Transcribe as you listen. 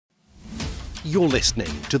You're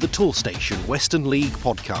listening to the Toolstation Western League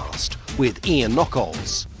podcast with Ian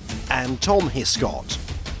Knockolds and Tom Hiscott.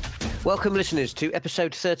 Welcome, listeners, to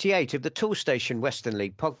episode 38 of the Toolstation Western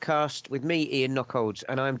League podcast with me, Ian Knockolds,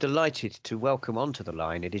 and I'm delighted to welcome onto the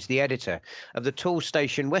line. It is the editor of the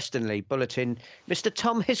Toolstation Western League bulletin, Mr.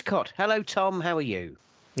 Tom Hiscott. Hello, Tom. How are you?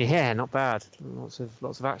 Yeah, not bad. Lots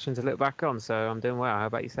of action to look back on, so I'm doing well. How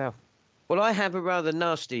about yourself? Well, I have a rather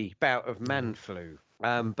nasty bout of man flu.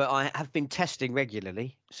 But I have been testing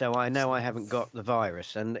regularly, so I know I haven't got the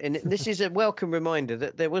virus. And this is a welcome reminder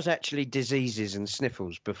that there was actually diseases and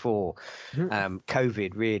sniffles before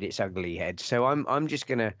COVID reared its ugly head. So I'm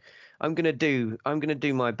gonna do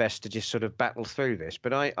my best to just sort of battle through this.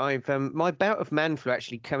 But I've my bout of man flu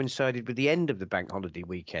actually coincided with the end of the bank holiday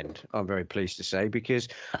weekend. I'm very pleased to say, because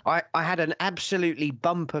I had an absolutely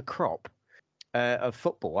bumper crop of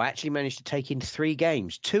football. I actually managed to take in 3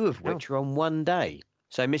 games, 2 of which were on one day.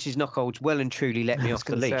 So Mrs. Knockolds well and truly let me off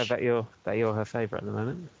the leash. That you're her favourite at the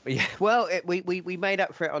moment. Yeah, well, we made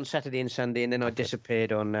up for it on Saturday and Sunday, and then I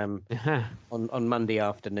disappeared on Monday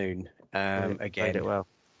afternoon again. Played it well.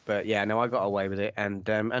 But yeah, no, I got away with it, and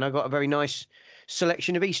I got a very nice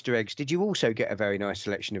selection of Easter eggs. Did you also get a very nice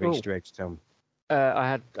selection of Easter eggs, Tom?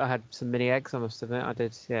 I had some mini eggs. I must admit, I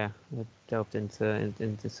did. Yeah, I delved into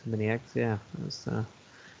some mini eggs. Yeah, it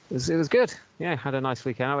was good. Yeah, had a nice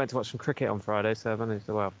weekend. I went to watch some cricket on Friday, so I managed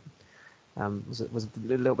to was a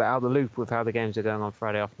little bit out of the loop with how the games are going on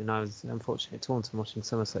Friday afternoon. I was unfortunately at Taunton watching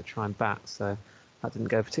Somerset try and bat, so that didn't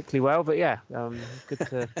go particularly well. But yeah, good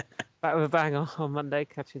to back with a bang on Monday,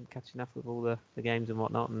 catching up with all the games and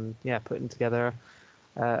whatnot, and yeah, putting together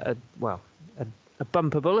a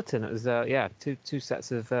bumper bulletin. It was two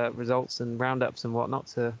sets of results and roundups and whatnot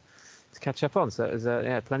to catch up on. So it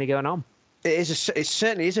was plenty going on. It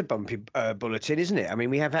certainly is a bumpy bulletin, isn't it? I mean,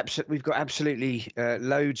 we've got absolutely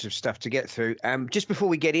loads of stuff to get through. Just before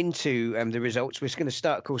we get into the results, we're going to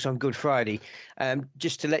start, of course, on Good Friday.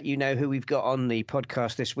 Just to let you know who we've got on the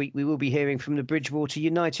podcast this week, we will be hearing from the Bridgewater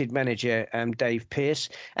United manager, Dave Pearce,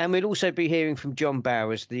 and we'll also be hearing from John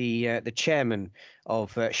Bowers, the chairman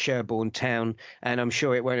of Sherborne Town, and I'm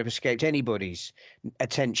sure it won't have escaped anybody's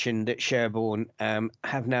attention that Sherborne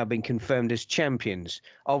have now been confirmed as champions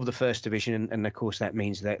of the First Division, and of course that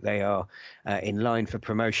means that they are in line for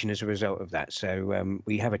promotion as a result of that. So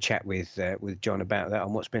we have a chat with John about that,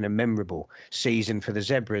 on what's been a memorable season for the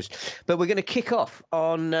Zebras. But we're going to kick off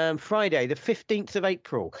on Friday, the 15th of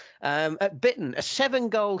April, at Bitton, a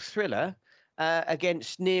 7-goal thriller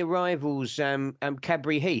against near rivals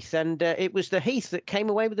Cadbury Heath, and it was the Heath that came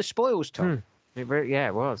away with the spoils, Tom. It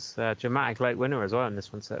was dramatic late winner as well in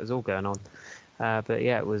this one, so it was all going on. But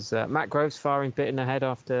yeah, it was Matt Groves firing Bitton ahead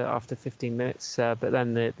after 15 minutes, but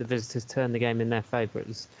then the visitors turned the game in their favour. It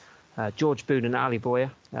was George Boone and Ali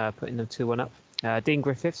Boyer putting them 2-1 up. Dean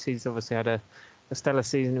Griffiths, he's obviously had a stellar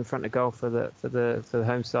season in front of goal for the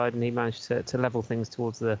home side, and he managed to level things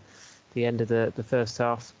towards the end of the first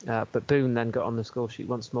half. But Boone then got on the score sheet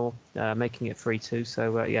once more, making it 3-2.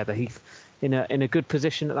 So the Heath in a good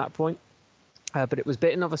position at that point. But it was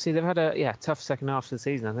Bitton. Obviously, they've had a tough second half of the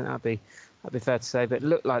season. I think that'd be fair to say. But it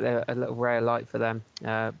looked like they're a little ray of light for them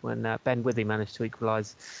when Ben Withy managed to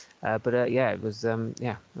equalise. It was as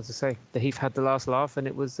I say, the Heath had the last laugh, and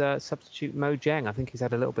it was substitute Mo Jeng. I think he's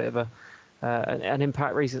had a little bit of an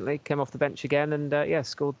impact recently. Came off the bench again, and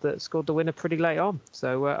scored the winner pretty late on.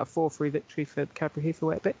 So a 4-3 victory for Cadbury Heath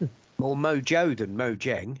away at Bitton. More Mojo than Mo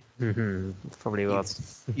Jeng. Probably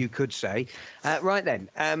was. You could say. Right then,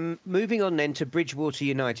 moving on then to Bridgewater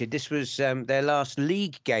United. This was their last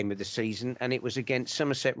league game of the season, and it was against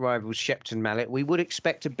Somerset rivals Shepton Mallet. We would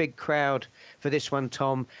expect a big crowd for this one,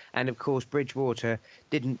 Tom, and of course Bridgewater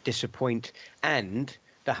didn't disappoint, and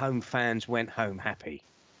the home fans went home happy.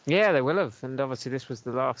 Yeah, they will have, and obviously this was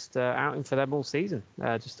the last outing for them all season.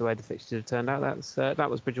 Just the way the fixtures have turned out, that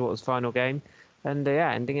was Bridgewater's final game, and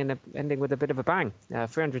ending with a bit of a bang.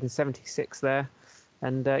 376 there,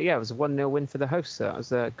 and it was a 1-0 win for the hosts. So that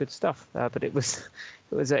was good stuff. But it was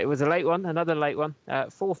a late one, another late one.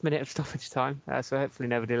 4th minute of stoppage time, so hopefully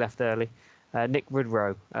nobody left early. Nick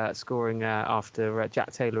Woodrow scoring after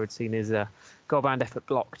Jack Taylor had seen his goal-bound effort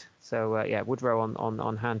blocked. So Woodrow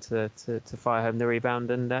on hand to fire home the rebound,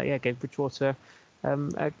 and gave Bridgewater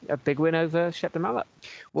a big win over Shepton Mallet.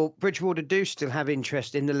 Well, Bridgewater do still have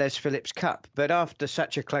interest in the Les Phillips Cup, but after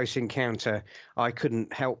such a close encounter, I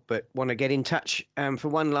couldn't help but want to get in touch for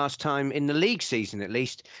one last time in the league season, at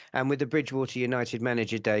least, with the Bridgewater United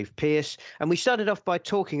manager, Dave Pearce. And we started off by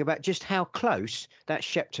talking about just how close that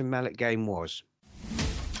Shepton Mallet game was.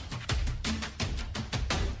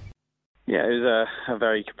 Yeah, it was a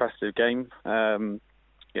very competitive game.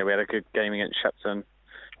 we had a good game against Shepton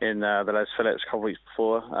in the Les Phillips a couple of weeks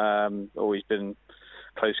before. Always been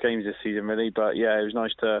close games this season, really. But yeah, it was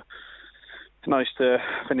nice to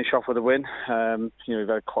finish off with a win. We've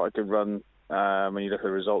had quite a good run when you look at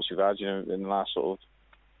the results we've had. In the last sort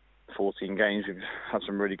of 14 games, we've had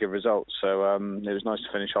some really good results. So it was nice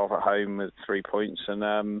to finish off at home with 3 points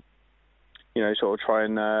and sort of try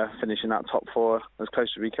and finish in that top 4 as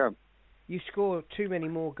close as we can. You score too many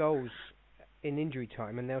more goals in injury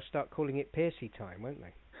time, and they'll start calling it Piercy time, won't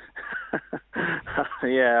they?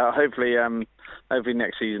 Yeah, hopefully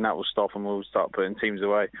next season that will stop and we'll start putting teams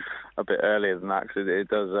away a bit earlier than that, because it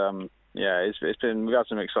does. We've had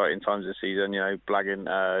some exciting times this season. Not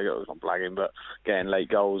blagging, but getting late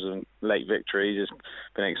goals and late victories has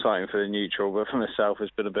been exciting for the neutral. But for myself,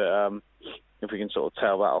 it's been a bit. If we can sort of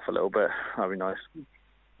tail that off a little bit, that'd be nice.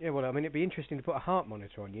 Yeah, well, I mean, it'd be interesting to put a heart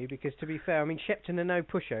monitor on you, because to be fair, I mean, Shepton are no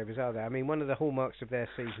pushovers, are they? I mean, one of the hallmarks of their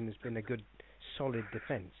season has been a good, solid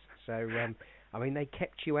defence. So, I mean, they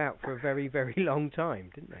kept you out for a very, very long time,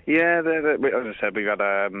 didn't they? Yeah, as I said, we've had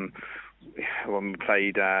when we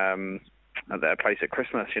played at their place at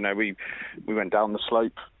Christmas. We went down the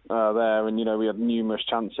slope there, and we had numerous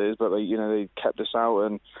chances, but they kept us out.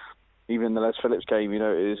 And even in the Les Phillips game, it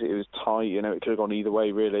was tight. It could have gone either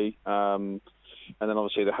way, really. And then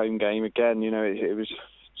obviously the home game again, it was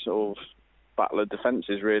sort of battle of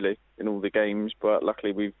defences really in all the games. But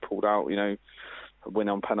luckily we've pulled out, a win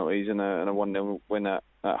on penalties and a 1-0 win at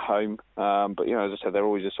home. But as I said, they're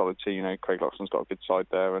always a solid team. Craig Loxton's got a good side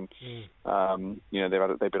there, and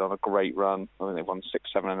they've been on a great run. I think they've won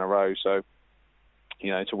 6-7 in a row. So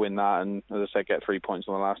to win that and, as I said, get 3 points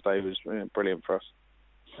on the last day was brilliant for us.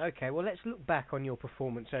 Okay, well, let's look back on your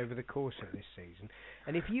performance over the course of this season.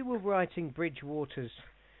 And if you were writing Bridgwater's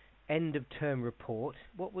end-of-term report,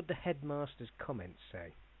 what would the headmaster's comments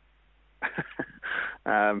say?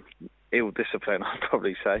 Ill discipline, I'd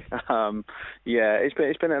probably say. It's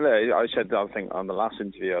been. I said, I think on the last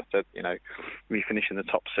interview, I said, we finish in the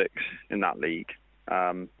top 6 in that league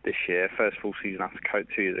this year. First full season after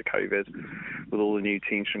 2 years of COVID, with all the new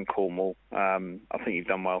teams from Cornwall. I think you've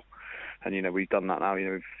done well. And, we've done that now.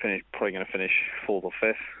 We've probably going to finish 4th or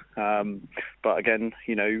 5th. But again,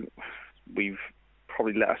 we've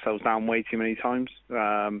probably let ourselves down way too many times.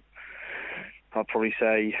 I'd probably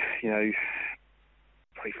say,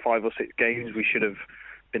 probably 5 or 6 games we should have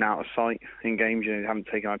been out of sight in games. Haven't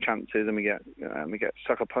taken our chances, and we get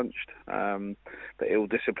sucker punched. But ill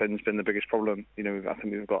discipline's been the biggest problem. I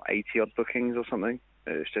think we've got 80 odd bookings or something.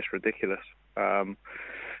 It's just ridiculous.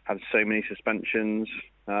 Had so many suspensions,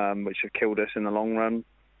 which have killed us in the long run.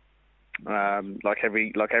 Like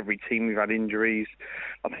every team, we've had injuries.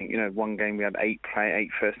 I think one game we had 8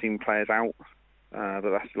 first-team players out, but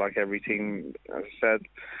that's like every team, as I said.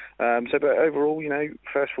 But overall,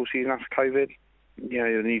 first full season after COVID,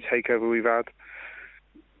 the new takeover we've had.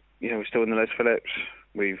 We're still in the Les Phillips.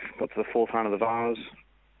 We've got to the 4th round of the Vars.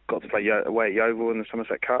 Got to play away at Yeovil in the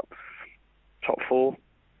Somerset Cup. Top 4.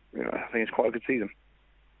 I think it's quite a good season.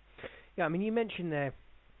 Yeah, I mean, you mentioned there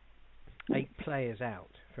 8 players out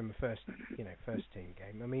from the first team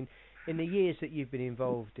game. I mean, in the years that you've been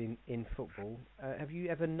involved in football, have you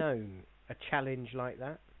ever known a challenge like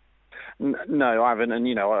that? No, I haven't.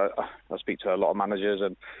 And I speak to a lot of managers,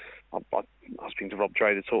 and I speak to Rob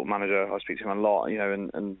Dray, the top manager. I speak to him a lot,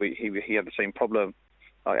 and he had the same problem.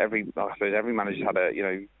 I suppose every manager's had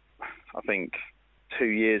I think 2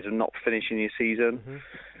 years of not finishing your season. Mm-hmm.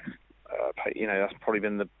 That's probably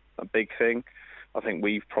been a big thing. I think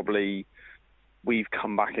we've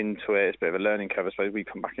come back into it. It's a bit of a learning curve, I suppose. We've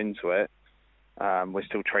come back into it. We're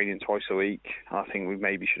still training twice a week. I think we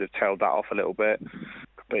maybe should have tailed that off a little bit.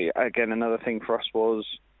 But again, another thing for us was,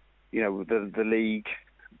 the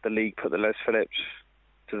league put the Les Phillips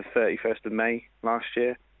to the 31st of May last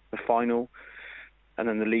year, the final, and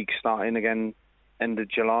then the league starting again end of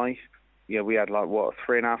July. Yeah, we had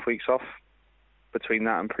 3.5 weeks off between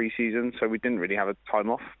that and pre-season, so we didn't really have a time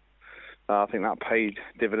off. I think that paid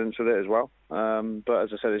dividends with it as well. But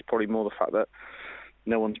as I said, it's probably more the fact that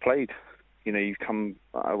no one's played. You've come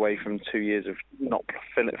away from 2 years of not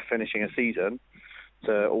finishing a season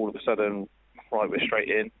to all of a sudden, right, we're straight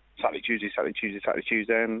in, Saturday,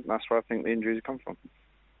 Tuesday, and that's where I think the injuries have come from.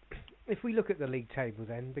 If we look at the league table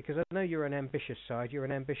then, because I know you're an ambitious side, you're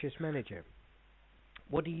an ambitious manager,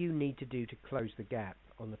 what do you need to do to close the gap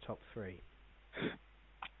on the top 3?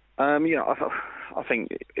 I think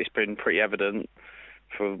it's been pretty evident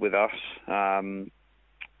with us.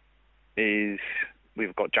 Is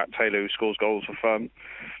we've got Jack Taylor who scores goals for fun,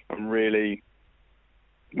 and really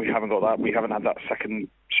we haven't got that. We haven't had that second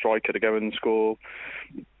striker to go and score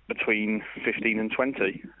between 15 and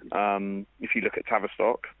 20. If you look at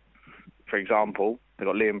Tavistock, for example, they've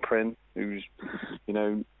got Liam Prynne, who's,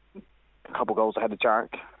 a couple goals ahead of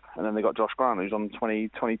Jack, and then they got Josh Grant, who's on 20,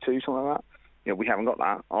 22, something like that. We haven't got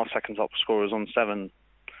that. Our second top scorer is on 7.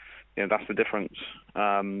 That's the difference.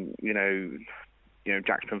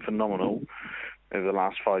 Jack's been phenomenal over the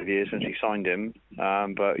last 5 years since we signed him.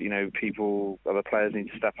 But other players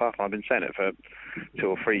need to step up. I've been saying it for 2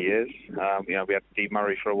 or 3 years. We had Steve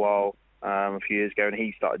Murray for a while, a few years ago, and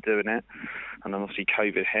he started doing it. And then obviously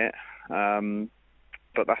COVID hit.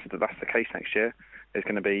 But that's the case next year. It's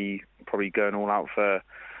going to be probably going all out for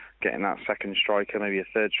getting that second striker, maybe a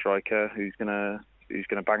third striker, who's going to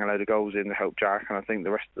bang a load of goals in to help Jack. And I think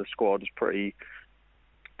the rest of the squad is pretty.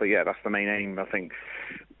 But yeah, that's the main aim, I think,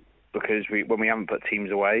 because when we haven't put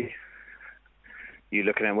teams away, you're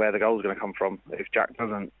looking at where the goal's going to come from. If Jack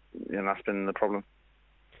doesn't, that's been the problem.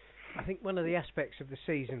 I think one of the aspects of the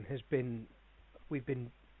season has been we've been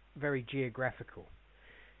very geographical,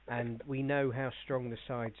 and we know how strong the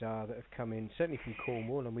sides are that have come in, certainly from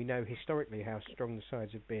Cornwall, and we know historically how strong the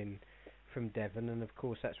sides have been from Devon, and of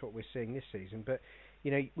course that's what we're seeing this season. But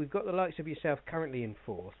we've got the likes of yourself currently in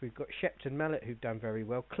 4th. We've got Shepton Mallet, who've done very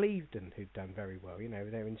well. Clevedon, who've done very well.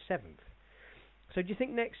 They're in 7th. So do you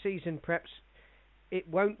think next season perhaps it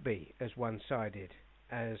won't be as one-sided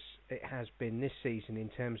as it has been this season in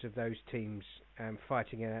terms of those teams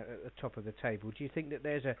fighting out at the top of the table? Do you think that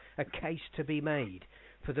there's a case to be made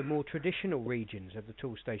for the more traditional regions of the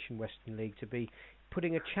Toolstation Western League to be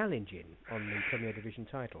putting a challenge in on the Premier Division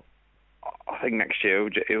title? I think next year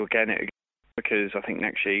it'll again, because I think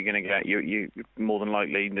next year you're going to get you more than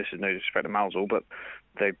likely. This is no disrespect to Mousehole, but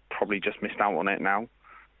they probably just missed out on it now.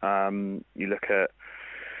 You look at,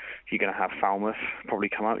 you're going to have Falmouth probably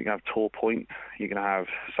come up. You're going to have Tor Point. You're going to have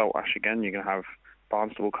Saltash again. You're going to have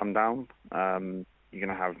Barnstable come down. You're going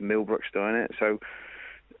to have Millbrooks doing it. So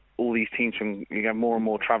all these teams you get more and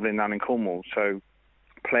more travelling down in Cornwall. So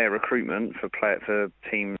player recruitment for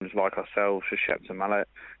teams like ourselves, for Shepton Mallet,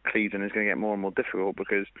 Clevedon is going to get more and more difficult,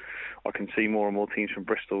 because I can see more and more teams from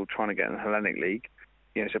Bristol trying to get in the Hellenic League.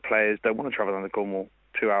 So players don't want to travel down to Cornwall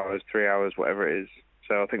 2 hours, 3 hours, whatever it is.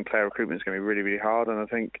 So I think player recruitment is going to be really, really hard, and I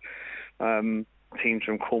think teams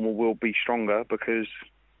from Cornwall will be stronger because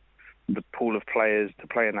the pool of players to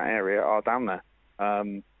play in that area are down there.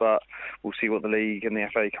 But we'll see what the league and the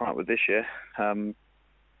FA come up with this year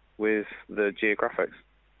with the geographics.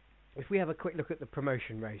 If we have a quick look at the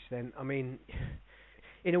promotion race, then,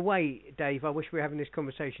 in a way, Dave, I wish we were having this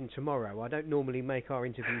conversation tomorrow. I don't normally make our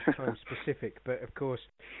interviews time specific, but of course,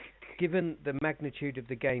 given the magnitude of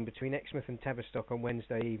the game between Exmouth and Tavistock on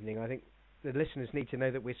Wednesday evening, I think the listeners need to know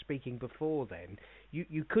that we're speaking before then.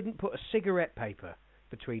 You couldn't put a cigarette paper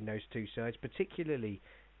between those two sides, particularly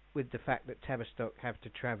with the fact that Tavistock have to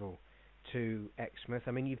travel to Exmouth.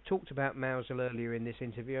 You've talked about Mousehole earlier in this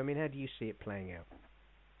interview. How do you see it playing out?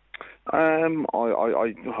 I don't know.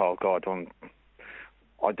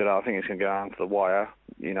 I think it's going to go down to the wire.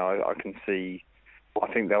 I can see.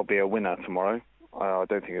 I think there'll be a winner tomorrow. I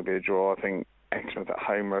don't think it'll be a draw. I think Exmouth at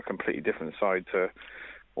home are a completely different side to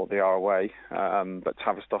what they are away. But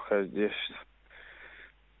Tavistock are just,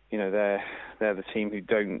 they're the team who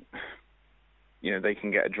don't. They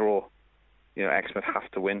can get a draw. Exmouth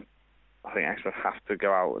have to win. I think Exmouth have to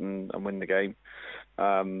go out and win the game.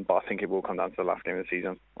 But I think it will come down to the last game of the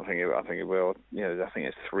season. I think it will. I think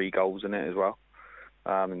it's 3 goals in it as well,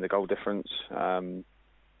 in the goal difference.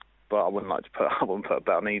 But I wouldn't put a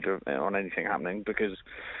bet on anything happening, because,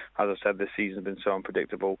 as I said, this season has been so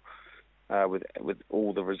unpredictable with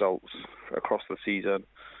all the results across the season.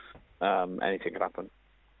 Anything could happen,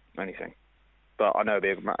 anything. But I know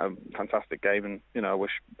it'll be a fantastic game, and I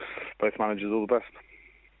wish both managers all the best.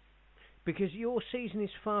 Because your season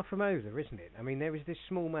is far from over, isn't it? There is this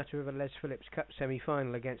small matter of a Les Phillips Cup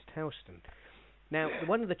semi-final against Houston. Now,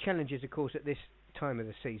 one of the challenges, of course, at this time of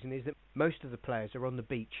the season is that most of the players are on the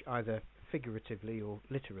beach, either figuratively or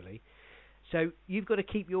literally. So you've got to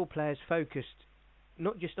keep your players focused,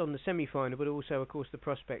 not just on the semi-final, but also, of course, the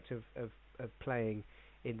prospect of playing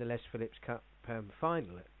in the Les Phillips Cup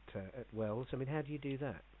final at Wells. How do you do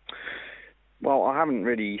that? Well, I haven't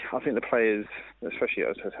really. I think the players, especially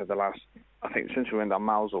as I said, since we went down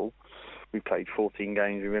Mousehole, we played 14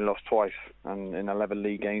 games. We've only lost twice, and in 11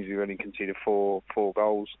 league games, we've only conceded four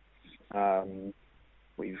goals.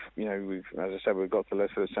 We've, as I said, we've got to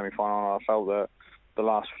the semi-final. I felt that the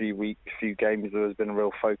last few games, there has been a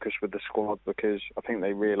real focus with the squad, because I think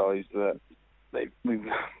they realised that we've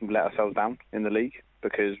let ourselves down in the league,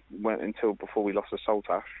 because until before we lost to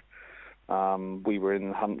Saltash, we were in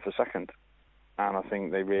the hunt for second. And I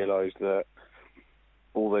think they realised that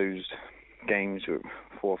all those games, 4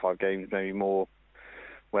 or 5 games, maybe more,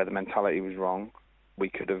 where the mentality was wrong, we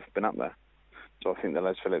could have been up there. So I think that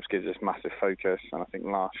Les Phillips gives us massive focus, and I think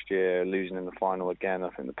last year, losing in the final again, I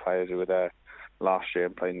think the players who were there last year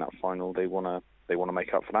and played in that final, they want to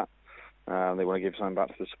make up for that. They want to give something back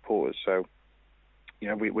to the supporters. So,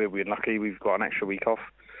 we're lucky we've got an extra week off.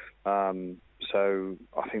 So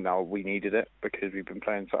I think that we needed it because we've been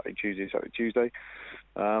playing Saturday, Tuesday.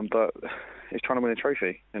 But it's trying to win a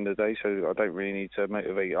trophy in the day, so I don't really need to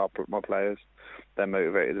motivate my players. They're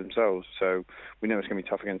motivated themselves. So we know it's going to be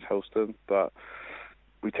tough against Helston, but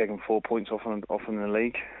we've taken 4 points off in the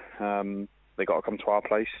league. They got to come to our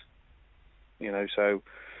place, so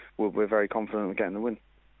we're very confident of getting the win.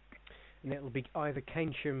 And it'll be either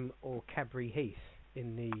Keynsham or Cadbury Heath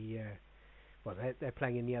in the... they're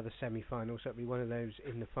playing in the other semi-final, so it'll be one of those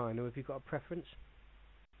in the final. Have you got a preference?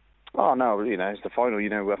 Oh, no, it's the final.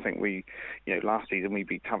 I think last season we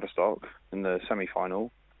beat Tavistock in the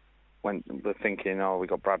semi-final. We're thinking, we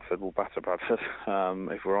got Bradford, we'll batter Bradford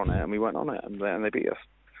if we're on it, and we went on it, and they beat us.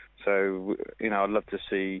 So, I'd love to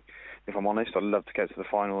see, if I'm honest, I'd love to get to the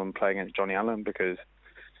final and play against Johnny Allen, because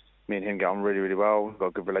me and him get on really, really well. We've got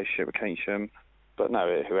a good relationship with Keynsham. But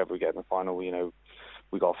no, whoever we get in the final, we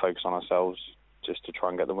got to focus on ourselves just to try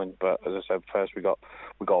and get the win. But as I said, first we got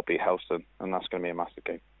to beat Helston, and that's going to be a massive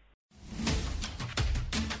game.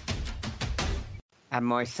 And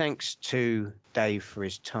my thanks to Dave for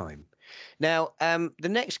his time. Now, the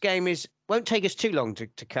next game won't take us too long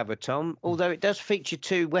to cover, Tom, although it does feature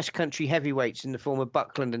 2 West Country heavyweights in the form of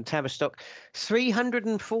Buckland and Tavistock.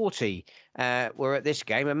 340 were at this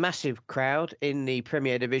game, a massive crowd in the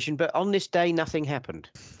Premier Division, but on this day nothing happened.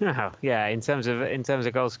 Oh, yeah, in terms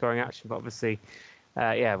of goal scoring action, but obviously,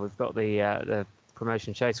 we've got the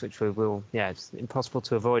promotion chase, which it's impossible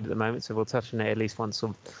to avoid at the moment, so we'll touch on it at least once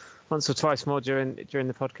or twice more during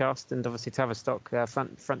the podcast. And obviously Tavistock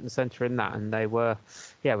front and centre in that, and they were,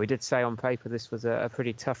 we did say on paper this was a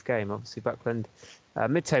pretty tough game. Obviously Buckland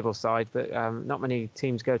mid-table side, but not many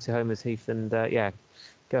teams go to Homer's Heath and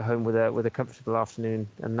go home with a comfortable afternoon,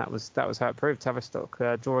 and that was how it proved.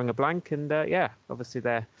 Tavistock drawing a blank, and obviously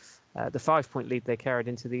the 5-point lead they carried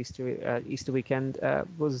into the Easter weekend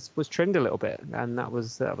was trimmed a little bit, and that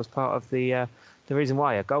was part of the reason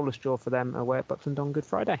why a goalless draw for them away at Buckland on Good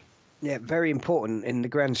Friday. Yeah, very important in the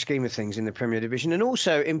grand scheme of things in the Premier Division, and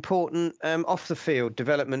also important off the field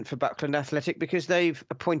development for Buckland Athletic, because they've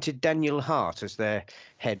appointed Daniel Hart as their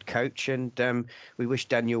head coach, and we wish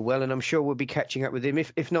Daniel well, and I'm sure we'll be catching up with him,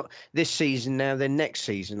 if not this season now, then next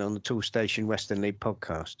season on the Toolstation Western League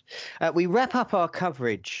podcast. We wrap up our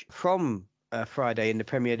coverage from Friday in the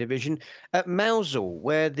Premier Division at Mousehole,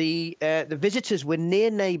 where the visitors were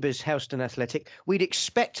near neighbours Helston Athletic. We'd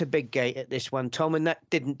expect a big gate at this one, Tom, and that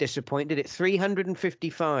didn't disappoint, did it?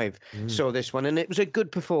 355 saw this one, and it was a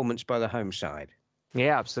good performance by the home side.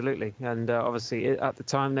 Yeah, absolutely. And obviously at the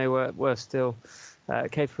time they were still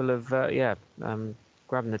capable of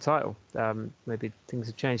grabbing the title. Maybe things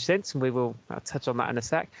have changed since, and we will touch on that in a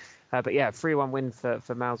sec. But 3-1 win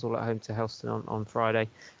for Mousehole at home to Helston on Friday.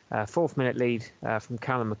 4th minute lead from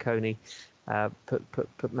Callum McConey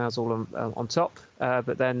put Mousehole on top.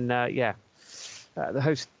 But then, the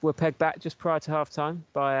hosts were pegged back just prior to half-time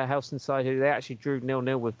by a Helston side who they actually drew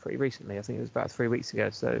 0-0 with pretty recently. I think it was about 3 weeks ago.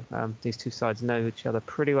 So these two sides know each other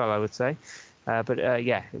pretty well, I would say.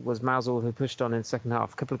 It was Mousehole who pushed on in the second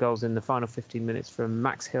half. A couple of goals in the final 15 minutes from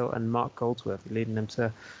Max Hill and Mark Goldsworth, leading them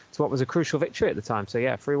to what was a crucial victory at the time. So,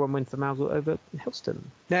 3-1 win for Mousehole over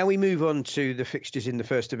Helston. Now we move on to the fixtures in the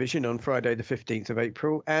First Division on Friday the 15th of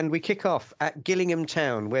April, and we kick off at Gillingham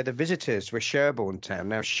Town, where the visitors were Sherborne Town.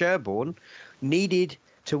 Now, Sherborne needed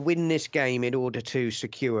to win this game in order to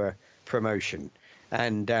secure promotion.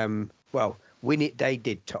 And, win it they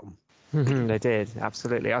did, Tom. They did,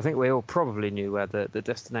 absolutely. I think we all probably knew where the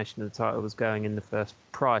destination of the title was going in the first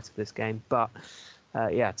prior to this game. But,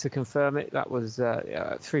 to confirm it, that was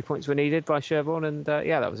 3 points were needed by Sherborne. And,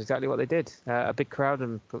 that was exactly what they did. A big crowd,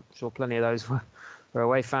 and I'm sure plenty of those were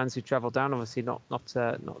away fans who travelled down. Obviously not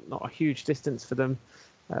a huge distance for them.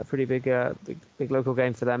 Pretty big local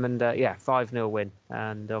game for them. And, 5-0 win.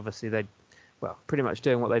 And obviously they, pretty much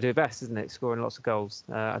doing what they do best, isn't it? Scoring lots of goals.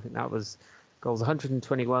 I think that was... Goals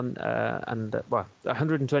 121 and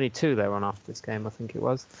 122 they were on after this game, I think it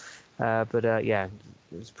was. It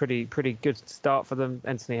was pretty good start for them.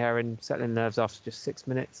 Anthony Herring settling nerves after just 6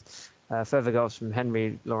 minutes. Further goals from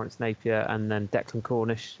Henry, Lawrence Napier, and then Declan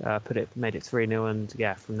Cornish made it 3-0.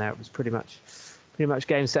 And from there it was pretty much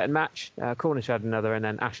game, set and match. Cornish had another, and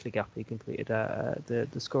then Ashley Guppy completed the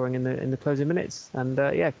scoring in the closing minutes. And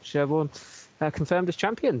Sherborne confirmed as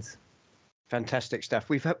champions. Fantastic stuff.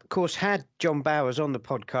 We've, of course, had John Bowers on the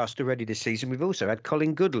podcast already this season. We've also had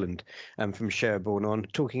Colin Goodland from Sherborne on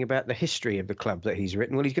talking about the history of the club that he's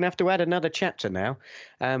written. Well, he's going to have to add another chapter now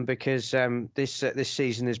because this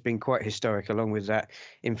season has been quite historic, along with that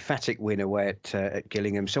emphatic win away at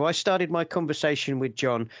Gillingham. So I started my conversation with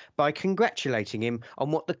John by congratulating him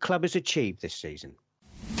on what the club has achieved this season.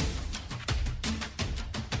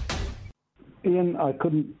 Ian, I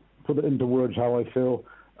couldn't put it into words how I feel.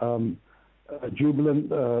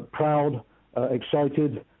 Jubilant, proud,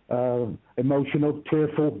 excited, emotional,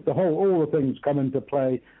 tearful. All the things come into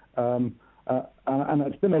play, and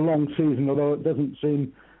it's been a long season. Although it doesn't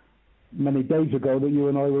seem many days ago that you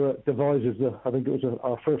and I were at Devizes. I think it was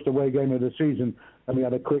our first away game of the season, and we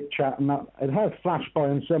had a quick chat. And that it has flashed by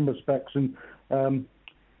in some respects, and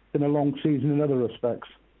been a long season in other respects.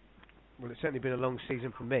 Well, it's certainly been a long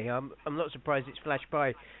season for me. I'm not surprised it's flashed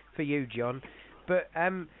by for you, John. But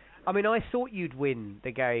I mean, I thought you'd win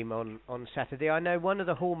the game on Saturday. I know one of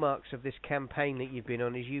the hallmarks of this campaign that you've been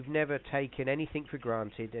on is you've never taken anything for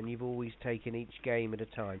granted, and you've always taken each game at a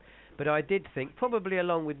time. But I did think, probably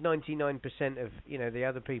along with 99% of the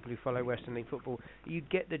other people who follow Western League football,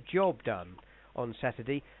 you'd get the job done on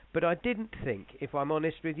Saturday. But I didn't think, if I'm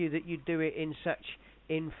honest with you, that you'd do it in such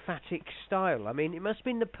emphatic style. I mean, it must have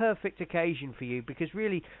been the perfect occasion for you, because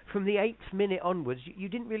really, from the 8th minute onwards, you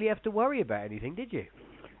didn't really have to worry about anything, did you?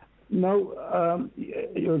 No,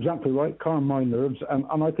 you're exactly right. Calm my nerves, and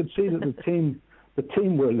I could see that the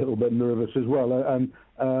team were a little bit nervous as well.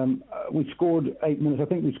 And we scored 8 minutes. I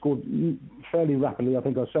think we scored fairly rapidly. I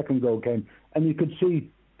think our second goal came, and you could see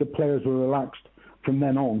the players were relaxed from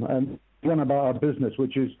then on and went about our business,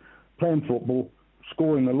 which is playing football,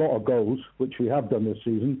 scoring a lot of goals, which we have done this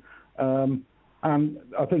season. And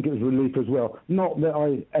I think it was relief as well. Not that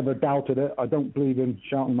I ever doubted it. I don't believe in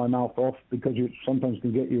shouting my mouth off, because it sometimes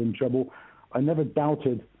can get you in trouble. I never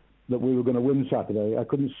doubted that we were going to win Saturday. I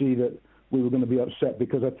couldn't see that we were going to be upset,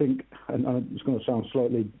 because I think, and it's going to sound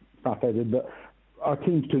slightly fat-headed, but our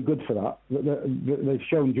team's too good for that. They've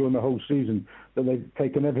shown during the whole season that they've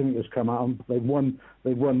taken everything that's come at them. They've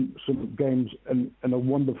won some games in a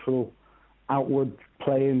wonderful outward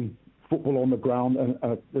playing football on the ground, and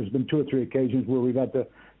there's been 2 or 3 occasions where we've had to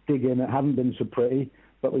dig in. It hasn't been so pretty,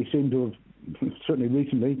 but we seem to have, certainly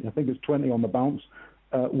recently, I think it's 20 on the bounce,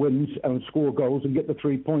 wins and score goals and get the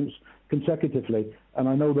 3 points consecutively. And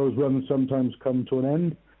I know those runs sometimes come to an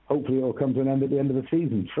end. Hopefully it will come to an end at the end of the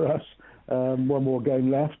season for us. One more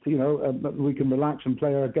game left, we can relax and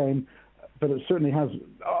play our game. But it certainly has,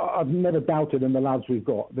 I've never doubted in the lads we've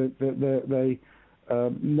got. They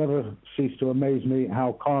never cease to amaze me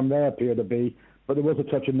how calm they appear to be. But there was a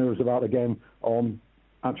touch of nerves about the game on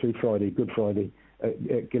actually Friday, Good Friday,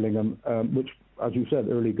 at Gillingham, which, as you said,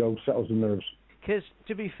 early goal settles the nerves. Because,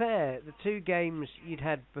 to be fair, the 2 games you'd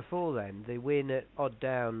had before then, the win at Odd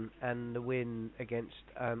Down and the win against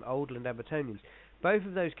Oldland Abertonians, both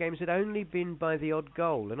of those games had only been by the odd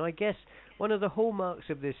goal. And I guess one of the hallmarks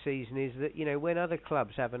of this season is that, when other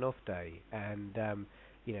clubs have an off day and,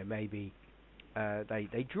 maybe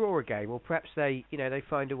they draw a game, or perhaps they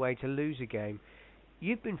find a way to lose a game,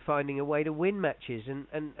 you've been finding a way to win matches.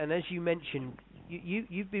 And as you mentioned,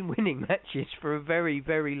 you've been winning matches for a very,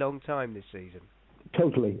 very long time this season.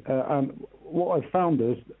 Totally. And what I've found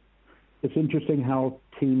is it's interesting how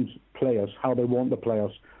teams play us, how they want to play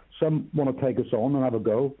us. Some want to take us on and have a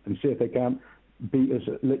go and see if they can beat us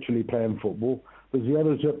at literally playing football. There's the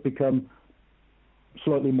others that become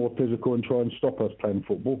slightly more physical and try and stop us playing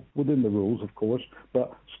football, within the rules, of course,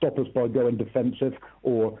 but stop us by going defensive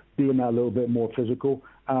or being a little bit more physical.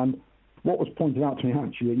 And what was pointed out to me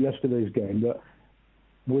actually at yesterday's game, that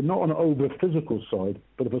we're not an over-physical side,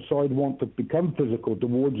 but if a side want to become physical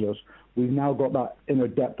towards us, we've now got that inner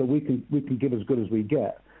depth that we can give as good as we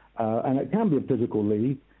get. And it can be a physical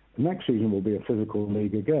league. Next season will be a physical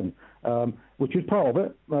league again, which is part of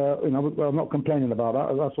it. I'm not complaining about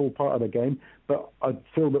that. That's all part of the game. But I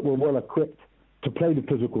feel that we're well equipped to play the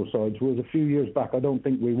physical sides, whereas a few years back I don't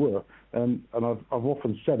think we were. And I've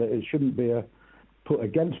often said it shouldn't be put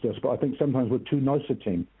against us, but I think sometimes we're too nice a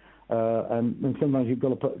team. And sometimes you've got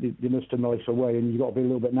to put the Mr. Nice away, and you've got to be a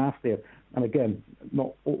little bit nastier. And again,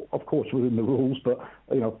 not of course within the rules, but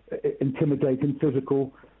intimidating,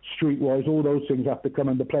 physical, streetwise, all those things have to come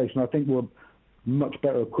into place. And I think we're much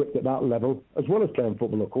better equipped at that level, as well as playing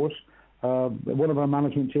football, of course. One of our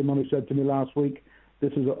management team only said to me last week,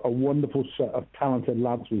 "This is a wonderful set of talented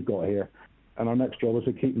lads we've got here, and our next job is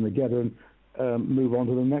to keep them together and move on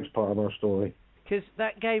to the next part of our story." Because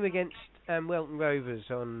that game against Welton Rovers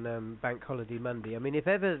on Bank Holiday Monday, I mean, if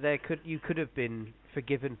ever you could have been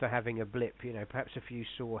forgiven for having a blip, perhaps a few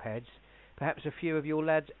sore heads, perhaps a few of your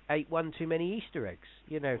lads ate one too many Easter eggs.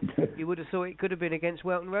 You know, you would have thought it could have been against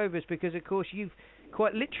Welton Rovers, because of course you've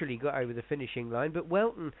quite literally got over the finishing line, but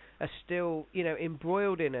Welton are still, you know,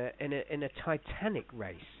 embroiled in a titanic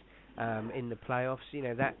race in the playoffs. You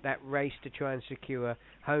know, that race to try and secure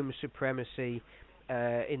home supremacy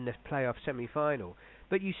in the playoff semi-final.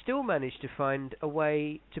 But you still managed to find a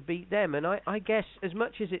way to beat them, and I guess as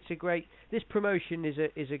much as this promotion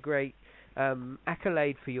is a great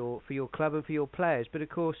accolade for your club and for your players, but of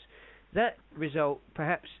course that result,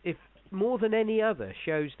 perhaps if more than any other,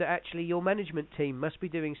 shows that actually your management team must be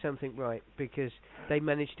doing something right, because they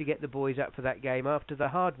managed to get the boys up for that game after the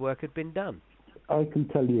hard work had been done. I can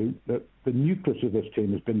tell you that the nucleus of this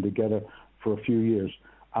team has been together for a few years.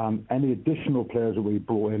 Any additional players that we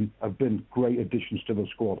brought in have been great additions to the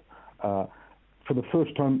squad. For the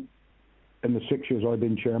first time in the 6 years I've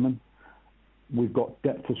been chairman, we've got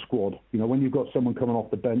depth of squad. You know, when you've got someone coming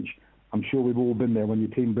off the bench, I'm sure we've all been there. When your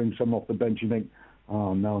team brings someone off the bench, you think,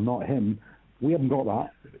 oh no, not him. We haven't got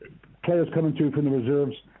that. Players coming through from the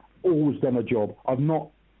reserves, always done a job.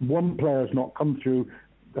 One player's not come through.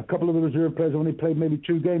 A couple of the reserve players have only played maybe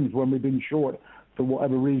 2 games when we've been short for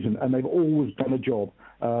whatever reason, and they've always done a job.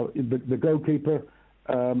 The goalkeeper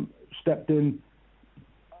stepped in,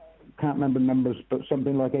 can't remember numbers, but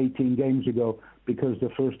something like 18 games ago, because the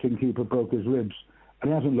first team keeper broke his ribs, and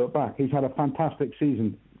he hasn't looked back. He's had a fantastic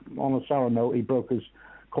season. On a sour note, he broke his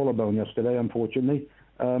collarbone yesterday, unfortunately,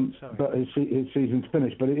 but his season's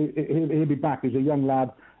finished. But he'll be back. He's a young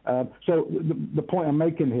lad. So the point I'm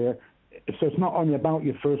making here, so it's not only about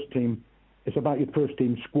your first team, it's about your first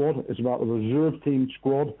team squad, it's about the reserve team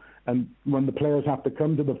squad, and when the players have to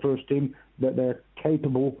come to the first team, that they're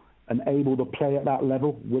capable and able to play at that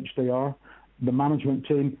level, which they are. The management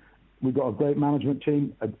team, we've got a great management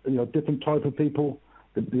team, different type of people.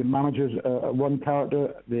 The manager's one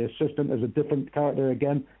character, the assistant is a different character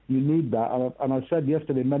again. You need that. And I said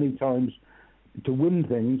yesterday many times, to win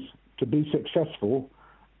things, to be successful,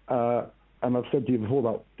 and I've said to you before,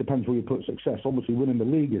 that depends where you put success. Obviously, winning the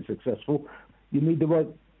league is successful. You need the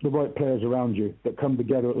right players around you that come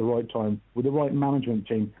together at the right time, with the right management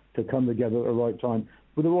team to come together at the right time,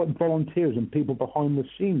 with the right volunteers and people behind the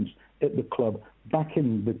scenes at the club,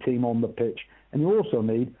 backing the team on the pitch. And you also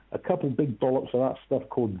need a couple big dollops of that stuff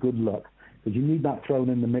called good luck, because you need that thrown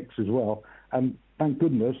in the mix as well. And thank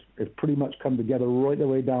goodness it's pretty much come together right the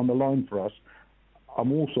way down the line for us.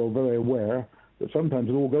 I'm also very aware that sometimes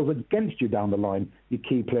it all goes against you down the line. Your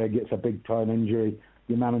key player gets a big-time injury,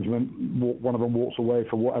 your management, one of them walks away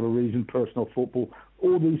for whatever reason, personal football.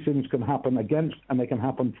 All these things can happen against, and they can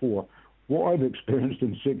happen for. What I've experienced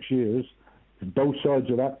in 6 years is both sides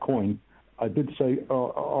of that coin. I did say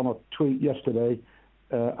on a tweet yesterday,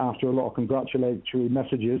 after a lot of congratulatory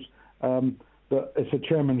messages, that it's a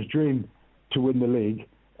chairman's dream to win the league,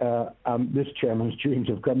 and this chairman's dreams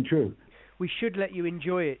have come true. We should let you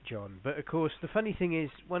enjoy it, John, but of course the funny thing is,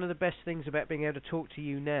 one of the best things about being able to talk to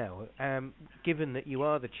you now, given that you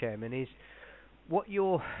are the chairman, is what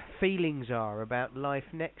your feelings are about life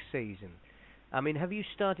next season. I mean, have you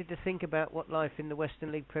started to think about what life in the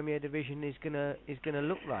Western League Premier Division is gonna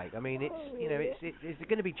look like? I mean, there's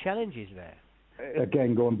going to be challenges there.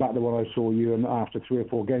 Again, going back to when I saw you, and after 3 or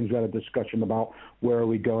 4 games, we had a discussion about where are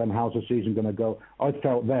we going, how's the season going to go. I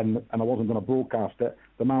felt then, and I wasn't going to broadcast it,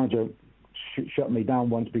 the manager shut me down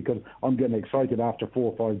once because I'm getting excited after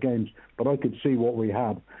 4 or 5 games, but I could see what we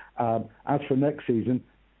had. As for next season,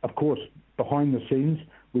 of course, behind the scenes,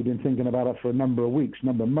 we've been thinking about it for a number of weeks,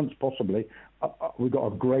 number of months possibly. We've got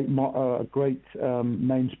a great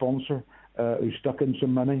main sponsor who stuck in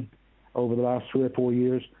some money over the last 3 or 4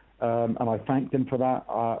 years, and I thanked him for that.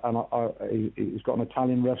 He's got an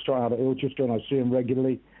Italian restaurant out of Ilchester, and I see him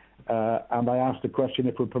regularly. And I asked the question,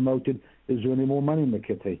 if we're promoted, is there any more money in the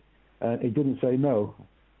kitty? He didn't say no.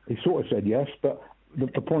 He sort of said yes, but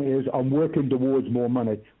the point is, I'm working towards more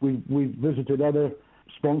money. We've visited other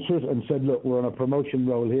sponsors and said, look, we're on a promotion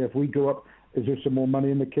roll here. If we go up, is there some more money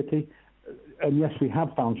in the kitty? And yes, we have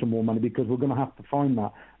found some more money, because we're going to have to find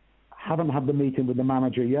that. Haven't had the meeting with the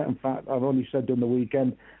manager yet. In fact, I've only said during the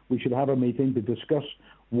weekend we should have a meeting to discuss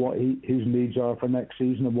what his needs are for next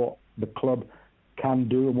season and what the club can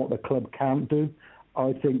do and what the club can't do.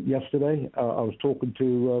 I think yesterday I was talking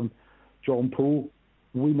to John Poole.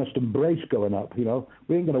 We must embrace going up. We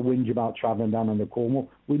ain't going to whinge about travelling down into Cornwall.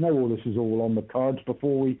 We know all this is all on the cards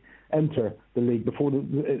before we enter the league, before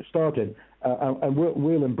it started, and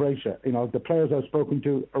we'll embrace it. The players I've spoken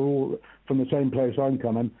to are all from the same place I'm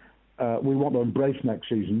coming. We want to embrace next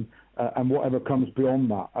season, and whatever comes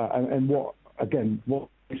beyond that, and what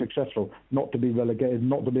is successful, not to be relegated,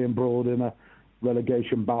 not to be embroiled in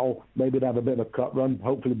relegation battle. Maybe they'd have a bit of a cup run.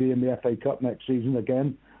 Hopefully be in the FA Cup next season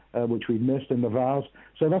again, which we've missed in the Vase.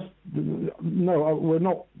 So we're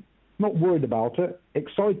not worried about it.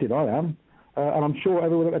 Excited, I am. And I'm sure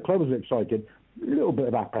everyone at the club is excited. A little bit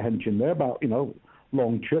of apprehension there about,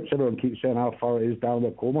 long trips. Everyone keeps saying how far it is down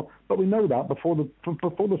the Cornwall. But we know that before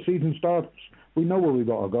the season starts. We know where we've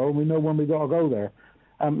got to go, and we know when we've got to go there.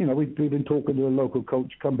 We've been talking to a local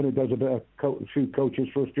coach company that does a bit of few coaches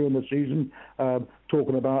for us during the season,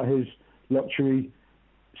 talking about his luxury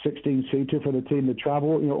 16-seater for the team to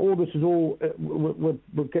travel. All this is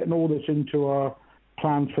we're getting all this into our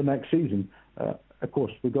plans for next season. Of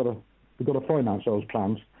course, we've got to finance those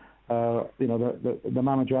plans. The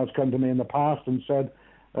manager has come to me in the past and said,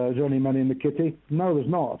 is there any money in the kitty? No, there's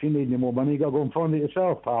not. If you need any more money, you got to go and find it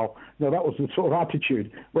yourself, pal. That was the sort of attitude.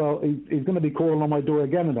 Well, he's going to be calling on my door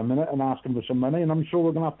again in a minute and asking for some money, and I'm sure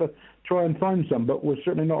we're going to have to try and find some, but we're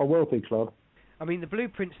certainly not a wealthy club. I mean, the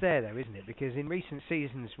blueprint's there, though, isn't it? Because in recent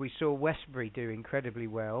seasons, we saw Westbury do incredibly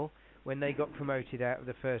well when they got promoted out of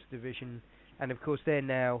the First Division. And, of course, they're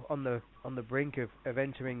now on the brink of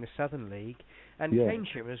entering the Southern League. And yeah.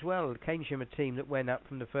 Keynsham as well. Keynsham, a team that went up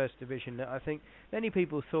from the First Division that I think many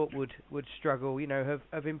people thought would struggle,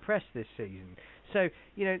 have impressed this season. So,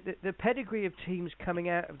 the pedigree of teams coming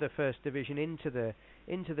out of the First Division into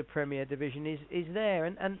the Premier Division is there.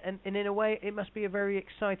 And in a way, it must be a very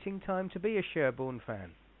exciting time to be a Sherborne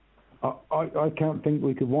fan. I can't think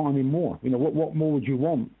we could want any more. What more would you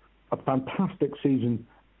want? A fantastic season.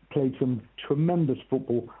 Played some tremendous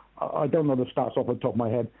football. I don't know the stats off the top of my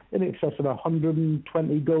head. In excess of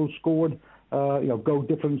 120 goals scored. Goal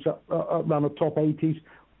difference around the top 80s.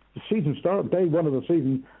 The season started, day one of the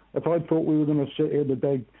season. If I thought we were going to sit here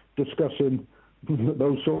today discussing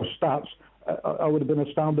those sort of stats, I would have been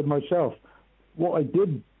astounded myself. What I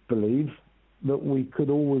did believe that we could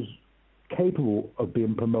always capable of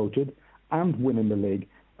being promoted and winning the league.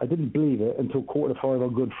 I didn't believe it until quarter-5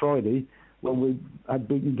 on Good Friday, when we had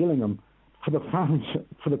beaten Gillingham. For the fans,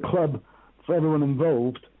 for the club, for everyone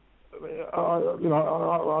involved, I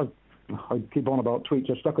keep on about tweets.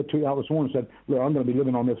 I stuck a tweet out this morning and said, look, I'm going to be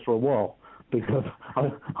living on this for a while because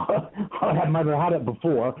I have never had it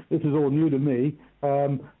before. This is all new to me,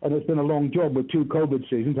 and it's been a long job with 2 COVID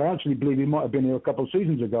seasons. I actually believe he might have been here a couple of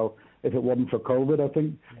seasons ago if it wasn't for COVID. I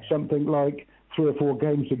think something like 3 or 4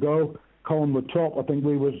 games ago, Colin were top. I think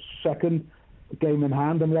we were second, game in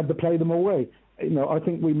hand, and we had to play them away. I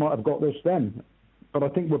think we might have got this then, but I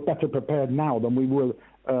think we're better prepared now than we were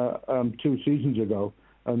 2 seasons ago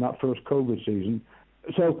in that first COVID season.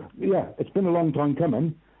 So, yeah, it's been a long time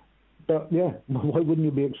coming, but, yeah, why wouldn't you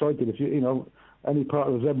be excited if any part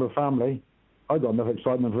of the Zebra family? I got enough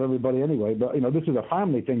excitement for everybody anyway, but, this is a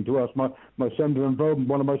family thing to us. My sons are involved.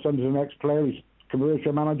 One of my sons is an ex-player. He's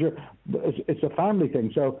commercial manager. It's a family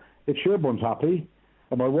thing. So if Sherborne's happy,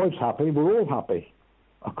 and my wife's happy, we're all happy.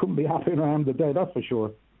 I couldn't be happier than I am today, that's for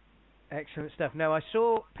sure. Excellent stuff. Now, I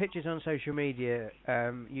saw pictures on social media.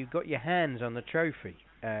 You got your hands on the trophy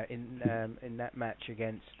in that match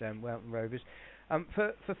against Welton Rovers.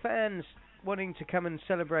 For fans wanting to come and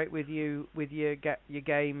celebrate with you with your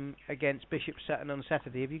game against Bishop Sutton on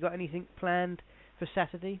Saturday, have you got anything planned for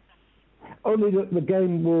Saturday? Only the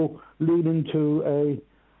game will lead into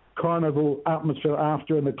a carnival atmosphere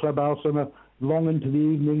after in the clubhouse and long into the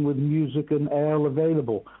evening with music and ale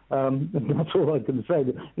available. That's all I can say.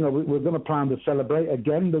 We're going to plan to celebrate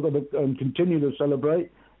again. We're going to continue to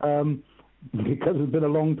celebrate because it's been a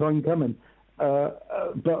long time coming.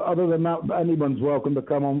 But other than that, anyone's welcome to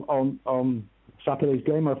come on Saturday's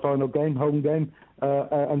game, our final game, home game,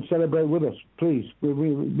 and celebrate with us, please. We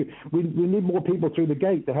need more people through the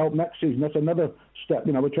gate to help next season. That's another step.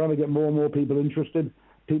 We're trying to get more and more people interested.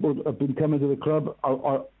 People have been coming to the club.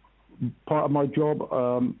 Part of my job,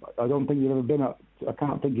 I don't think you've ever been I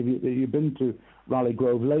can't think if you've been to Raleigh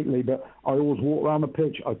Grove lately, but I always walk around the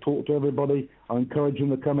pitch. I talk to everybody. I encourage them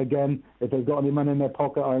to come again. If they've got any money in their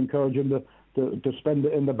pocket, I encourage them to spend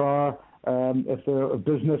it in the bar. If they're a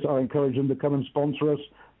business, I encourage them to come and sponsor us.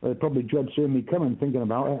 They probably dread seeing me coming, thinking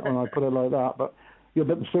about it, when I put it like that. But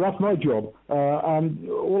so that's my job. And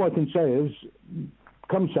all I can say is,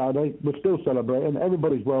 come Saturday, we're still celebrating.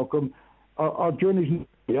 Everybody's welcome. Our journey's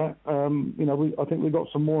I think we've got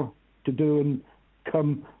some more to do, and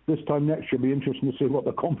come this time next year, it'll be interesting to see what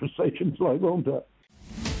the conversation's like, won't it?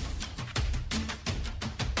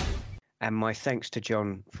 And my thanks to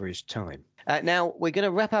John for his time. Now, we're going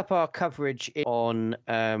to wrap up our coverage on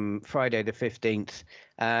Friday the 15th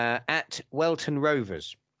at Welton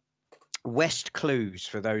Rovers. West Clewes,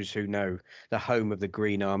 for those who know, the home of the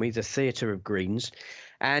Green Army, the Theatre of Greens.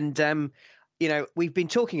 And we've been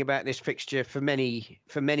talking about this fixture for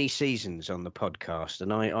many seasons on the podcast,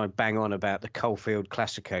 and I bang on about the Coalfield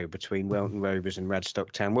Classico between Welton Rovers and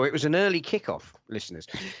Radstock Town, where it was an early kickoff, listeners.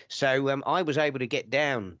 So I was able to get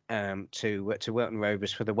down to Welton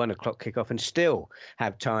Rovers for the 1 o'clock kickoff and still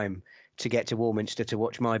have time to get to Warminster to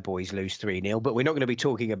watch my boys lose 3-0. But we're not going to be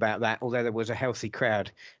talking about that, although there was a healthy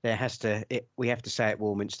crowd. We have to say at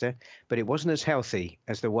Warminster, but it wasn't as healthy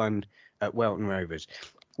as the one at Welton Rovers.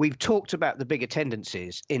 We've talked about the big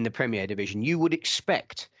attendances in the Premier Division. You would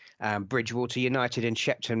expect Bridgewater United and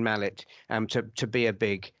Shepton Mallet to be a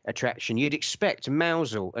big attraction. You'd expect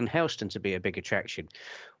Mousehole and Helston to be a big attraction.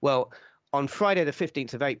 Well, on Friday the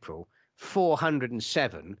 15th of April,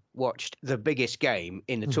 407 watched the biggest game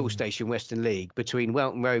in the Toolstation Western League between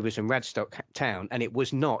Welton Rovers and Radstock Town, and it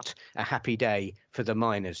was not a happy day for the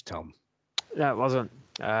Miners, Tom. No, it wasn't.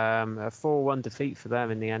 A 4-1 defeat for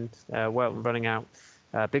them in the end. Welton running out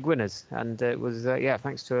big winners, and it was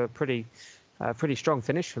thanks to a pretty strong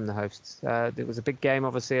finish from the hosts. It was a big game,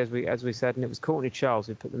 obviously, as we said, and it was Courtney Charles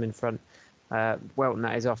who put them in front. Welton,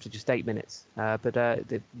 that is, after just 8 minutes.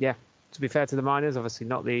 To be fair to the Miners, obviously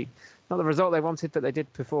not the result they wanted, but they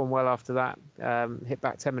did perform well after that. Hit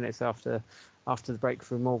back 10 minutes after the break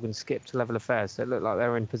through Morgan skip to level affairs. So it looked like they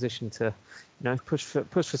were in position to, push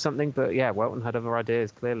for something. But yeah, Welton had other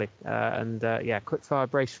ideas clearly. Quick fire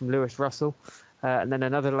brace from Lewis Russell, and then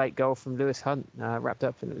another late goal from Lewis Hunt wrapped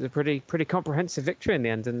up, and it was a pretty comprehensive victory in the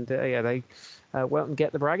end. And Welton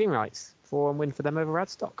get the bragging rights. 4-1 win for them over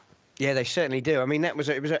Radstock. Yeah, they certainly do. I mean, it was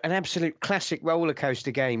an absolute classic roller coaster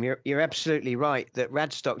game. You're absolutely right that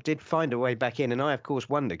Radstock did find a way back in, and I of course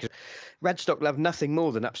wonder, because Radstock love nothing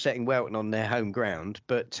more than upsetting Welton on their home ground.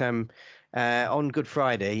 But on Good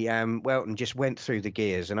Friday, Welton just went through the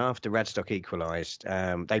gears, and after Radstock equalised,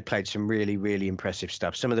 they played some really, really impressive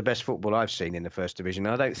stuff. Some of the best football I've seen in the First Division.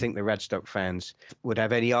 I don't think the Radstock fans would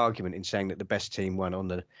have any argument in saying that the best team won on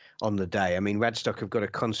the day. I mean, Radstock have got to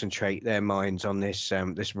concentrate their minds on this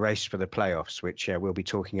race for the playoffs, which we'll be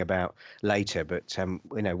talking about later. But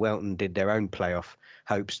Welton did their own playoff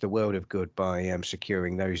hopes the world of good by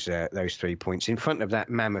securing those 3 points in front of that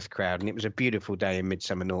mammoth crowd, and it was a beautiful day in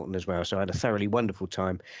Midsummer Norton as well. So I had a thoroughly wonderful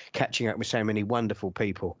time catching up with so many wonderful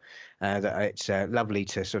people that it's lovely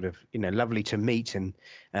to meet and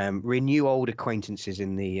renew old acquaintances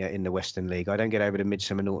in the Western League. I don't get over to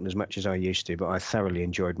Midsummer Norton as much as I used to, but I thoroughly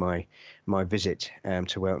enjoyed my visit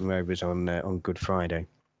to Welton Rovers on Good Friday.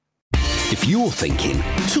 If you're thinking,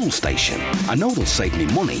 Toolstation, I know they'll save me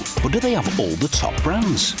money, but do they have all the top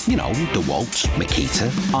brands? You know, DeWalt, Makita,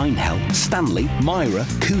 Einhell, Stanley, Myra,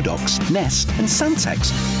 Kudox, Nest and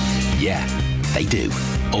Santex. Yeah, they do.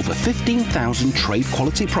 Over 15,000 trade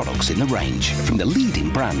quality products in the range from the leading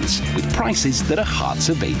brands with prices that are hard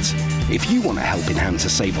to beat. If you want a helping hand to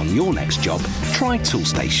save on your next job, try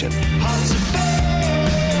Toolstation.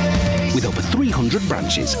 With over 300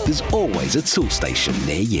 branches, there's always a Toolstation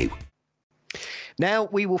near you. Now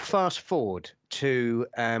we will fast forward to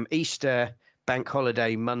Easter Bank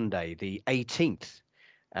Holiday Monday, the 18th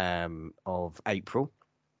of April.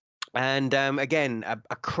 And again,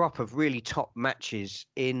 a crop of really top matches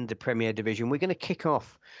in the Premier Division. We're going to kick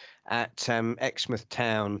off at Exmouth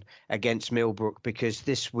Town against Millbrook, because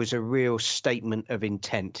this was a real statement of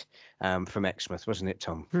intent from Exmouth, wasn't it,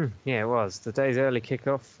 Tom? Yeah, it was. The day's early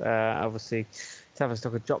kickoff. Obviously,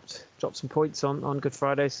 Tavistock had dropped some points on Good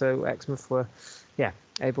Friday, so Exmouth were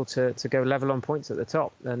able to go level on points at the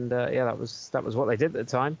top, and that was what they did at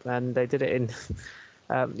the time, and they did it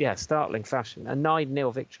in startling fashion. A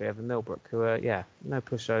 9-0 victory over Millbrook, who are no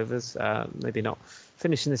pushovers, maybe not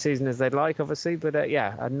finishing the season as they'd like, obviously, but a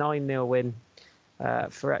 9-0 win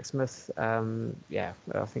for Exmouth.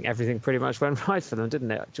 I think everything pretty much went right for them,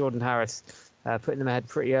 didn't it? Jordan Harris putting them ahead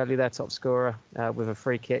pretty early, their top scorer, with a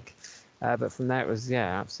free kick. But from there, it was,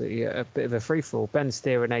 absolutely a bit of a free-for-all. Ben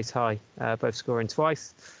Steer and Ace High both scoring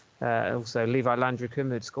twice. Also, Levi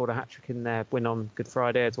Landricum, who'd scored a hat-trick in their win on Good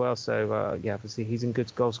Friday as well. So, obviously, he's in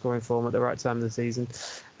good goal-scoring form at the right time of the season.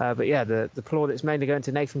 The plaudits mainly going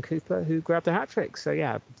to Nathan Cooper, who grabbed a hat-trick.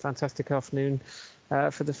 So, fantastic afternoon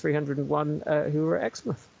for the 301 who were at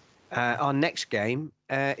Exmouth. Our next game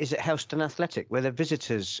is at Helston Athletic, where the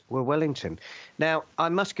visitors were Wellington. Now, I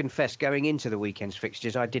must confess, going into the weekend's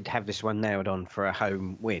fixtures, I did have this one nailed on for a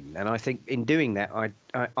home win. And I think in doing that,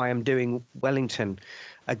 I am doing Wellington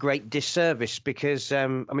a great disservice, because,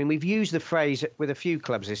 we've used the phrase with a few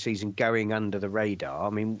clubs this season, going under the radar. I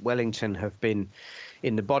mean, Wellington have been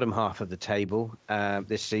in the bottom half of the table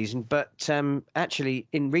this season, but actually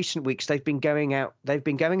in recent weeks they've been going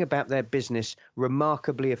about their business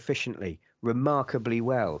remarkably efficiently, remarkably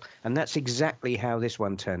well, and that's exactly how this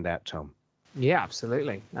one turned out, Tom. Yeah,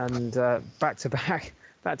 absolutely. And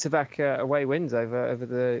back-to-back away wins over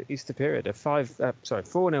the Easter period. A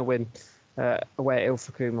 4-0 win away at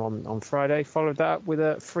Ilfracombe on Friday, followed that up with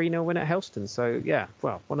a 3-0 win at Helston. So yeah,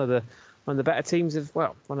 well, one of the better teams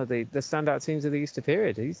one of the standout teams of the Easter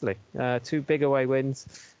period, easily. Two big away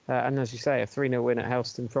wins, and as you say, a 3-0 win at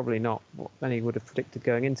Helston. Probably not what many would have predicted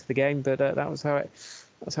going into the game, but that was how it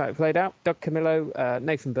played out. Doug Camillo,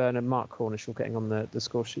 Nathan Byrne, and Mark Cornish all getting on the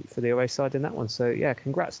score sheet for the away side in that one. So yeah,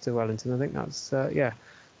 congrats to Wellington. I think that's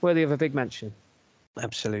worthy of a big mention.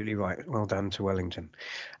 Absolutely right. Well done to Wellington.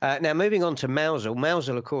 Now, moving on to Mousehole.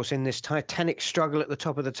 Mousehole, of course, in this titanic struggle at the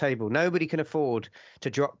top of the table. Nobody can afford to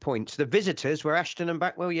drop points. The visitors were Ashton and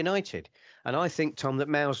Backwell United. And I think, Tom, that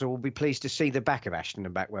Mousehole will be pleased to see the back of Ashton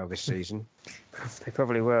and Backwell this season. They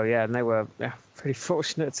probably will, yeah. And they were pretty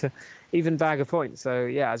fortunate to even bag a point. So,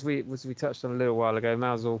 yeah, as we touched on a little while ago,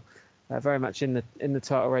 Mousehole very much in the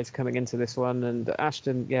title race coming into this one. And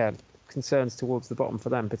Ashton, concerns towards the bottom for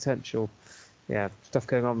them, potential. Yeah, stuff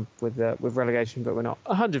going on with relegation, but we're not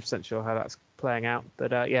 100% sure how that's playing out.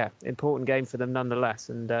 But important game for them nonetheless,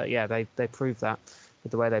 and they proved that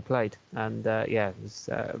with the way they played. And it was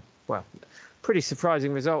pretty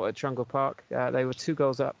surprising result at Trungle Park. They were 2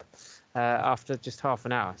 goals up after just half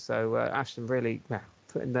an hour. So Ashton really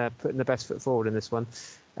putting the best foot forward in this one,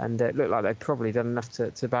 and it looked like they'd probably done enough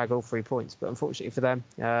to bag all 3 points. But unfortunately for them,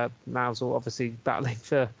 Mousehole obviously battling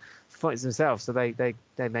for points themselves, so they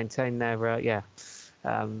maintain their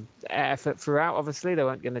effort throughout. Obviously, they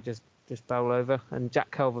weren't going to just bowl over. And Jack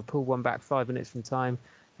Culver pulled one back 5 minutes from time,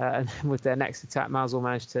 and then with their next attack, Mousehole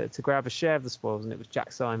managed to grab a share of the spoils, and it was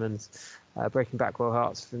Jack Simons breaking Backwell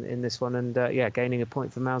Hearts in this one, and gaining a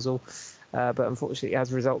point for Mousehole. But unfortunately,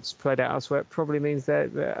 as results played out elsewhere, it probably means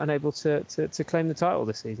they're unable to claim the title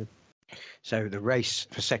this season. So the race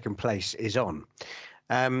for second place is on.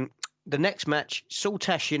 The next match,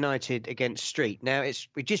 Saltash United against Street. Now,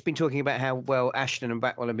 we've just been talking about how well Ashton and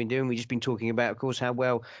Backwell have been doing. We've just been talking about, of course,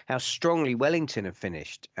 how strongly Wellington have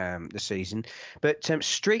finished the season. But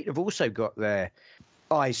Street have also got their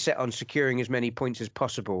eyes set on securing as many points as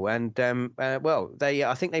possible. And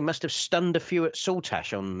I think they must have stunned a few at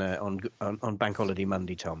Saltash on Bank Holiday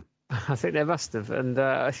Monday, Tom. I think they must have,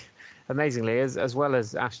 and amazingly, as well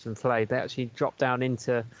as Ashton played, they actually dropped down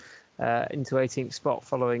into 18th spot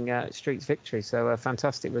following Street's victory. So a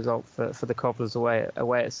fantastic result for the Cobblers away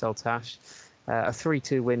at Saltash. A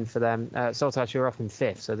 3-2 win for them. Saltash are up in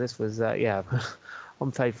 5th, so this was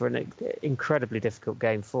on paper an incredibly difficult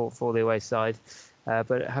game for the away side.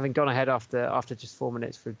 But having gone ahead after just 4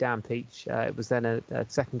 minutes through Dan Peach, it was then a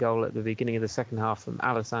second goal at the beginning of the second half from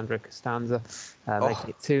Alessandra Costanza, making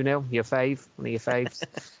it 2-0. One of your faves.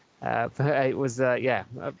 But it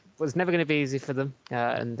was never going to be easy for them.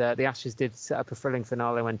 And the Ashes did set up a thrilling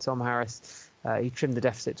finale when Tom Harris he trimmed the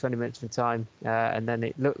deficit 20 minutes from time, and then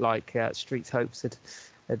it looked like Street's hopes had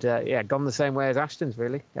gone the same way as Ashton's,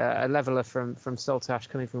 really. A leveller from Saltash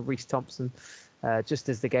coming from Reece Thompson. Just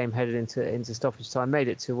as the game headed into stoppage time, made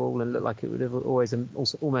it 2-2 and looked like it would have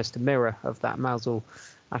almost a mirror of that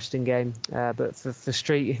Mousehole-Ashton game. But for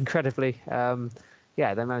Street, incredibly,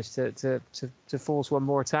 they managed to force one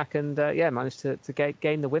more attack and managed to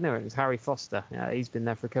gain the winner. It was Harry Foster. He's been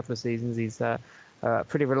there for a couple of seasons. He's a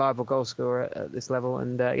pretty reliable goal scorer at this level,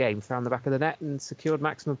 and he found the back of the net and secured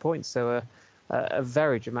maximum points. So a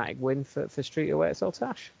very dramatic win for Street away at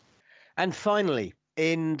Saltash. And finally,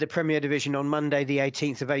 in the Premier Division on Monday, the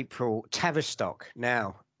 18th of April, Tavistock.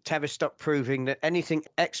 Now, Tavistock proving that anything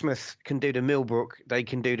Exmouth can do to Millbrook, they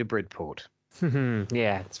can do to Bridport.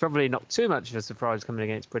 Yeah, it's probably not too much of a surprise coming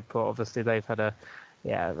against Bridport. Obviously, they've had an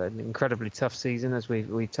incredibly tough season, as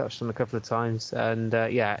we touched on a couple of times. And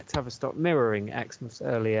Tavistock mirroring Exmouth's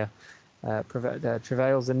earlier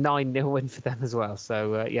travails, a 9-0 win for them as well.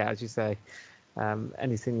 So, as you say,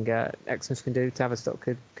 anything Exmouth can do, Tavistock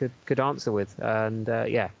could answer with. And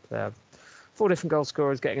 4 different goal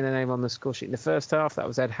scorers getting their name on the score sheet in the first half. That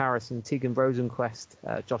was Ed Harris and Tegan Rosenquist,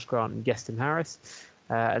 Josh Grant and Geston Harris.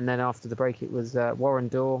 And then after the break, it was Warren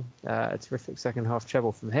Dorr, a terrific second half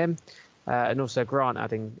treble from him. And also Grant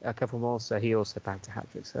adding a couple more, so he also bagged a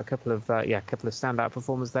hat-trick. So a couple of standout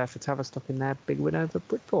performers there for Tavistock in their big win over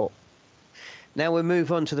Bridport. Now we'll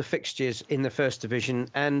move on to the fixtures in the First Division,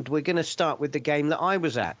 and we're going to start with the game that I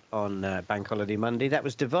was at on Bank Holiday Monday. That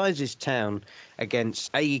was Devizes Town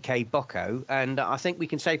against AEK Bocco, and I think we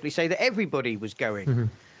can safely say that everybody was going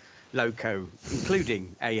loco,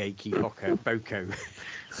 including AEK Bocco.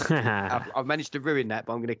 I've managed to ruin that,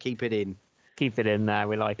 but I'm going to keep it in. Keep it in there.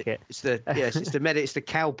 We like it. It's the it's the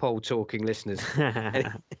Cowpole talking, listeners.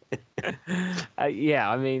 Yeah,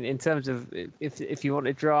 I mean, in terms of if you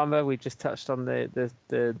wanted drama, we just touched on the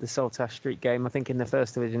Saltash Street game. I think in the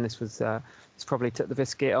first division, this probably took the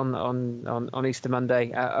biscuit on Easter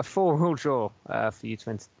Monday. A 4-4 draw for you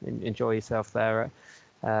to enjoy yourself there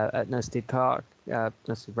at Nursteed Park,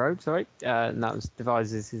 Nursteed Road, sorry, and that was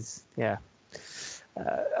Devizes.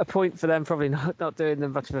 A point for them, probably not doing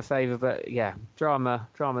them much of a favour, but yeah, drama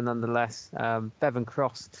nonetheless. Bevan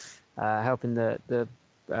Cross helping the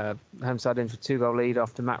home side into a 2-goal lead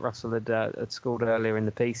after Matt Russell had scored earlier in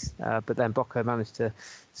the piece, but then Bocco managed to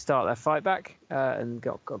start their fight back and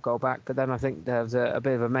got a goal back. But then I think there was a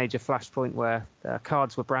bit of a major flashpoint where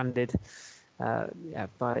cards were branded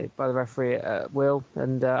by the referee at will,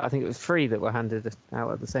 and I think it was 3 that were handed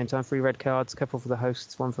out at the same time. 3 red cards, a couple for the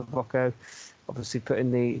hosts, 1 for Bocco. Obviously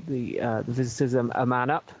putting the visitors a man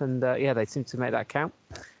up, and they seem to make that count.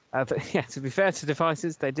 But yeah, to be fair to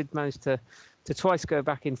Devizes, they did manage to twice go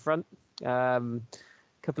back in front. A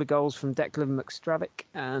couple of goals from Declan McStravick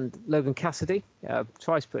and Logan Cassidy,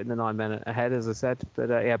 twice putting the 9 men ahead, as I said. But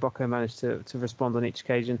Bocco managed to respond on each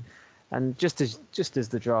occasion. And just as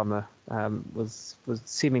the drama was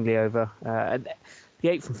seemingly over, and the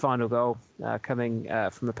 8th and final goal coming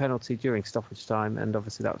from a penalty during stoppage time, and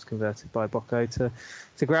obviously that was converted by Bocco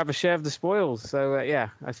to grab a share of the spoils. So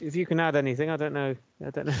if you can add anything, I don't know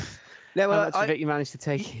how much of it you managed to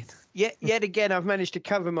take in. Yet again, I've managed to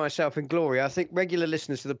cover myself in glory. I think regular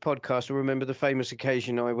listeners to the podcast will remember the famous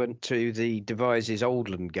occasion I went to the Devizes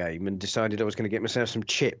Oldland game and decided I was going to get myself some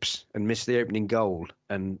chips and missed the opening goal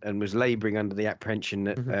and was labouring under the apprehension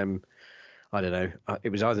that I don't know, it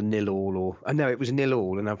was either 0-0 or no, it was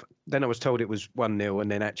 0-0, and then I was told it was 1-0,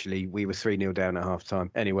 and then actually we were 3-0 down at half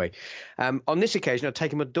time. Anyway, on this occasion, I'd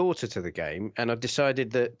taken my daughter to the game, and I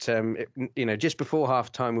decided that just before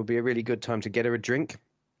half time would be a really good time to get her a drink,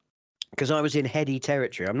 because I was in heady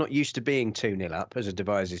territory. I'm not used to being 2-0 up as a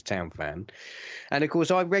Devizes Town fan, and of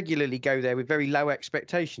course I regularly go there with very low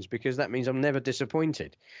expectations because that means I'm never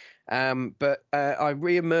disappointed. But I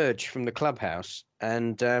re-emerge from the clubhouse,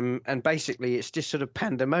 and basically it's just sort of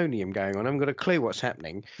pandemonium going on. I haven't got a clue what's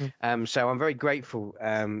happening. So I'm very grateful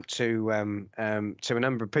to a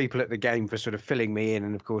number of people at the game for sort of filling me in,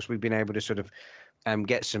 and of course we've been able to sort of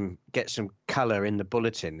get some colour in the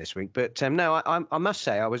bulletin this week. But no, I must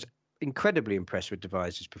say I was incredibly impressed with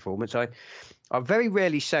Devizes' performance. I very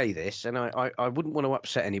rarely say this, and I wouldn't want to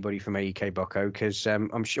upset anybody from AEK Bocco because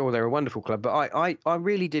I'm sure they're a wonderful club, but I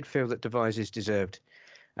really did feel that Devizes deserved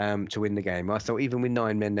to win the game. I thought even with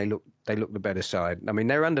 9 men, they looked the better side. I mean,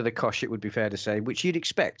 they're under the cosh, it would be fair to say, which you'd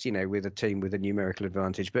expect, with a team with a numerical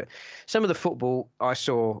advantage. But some of the football I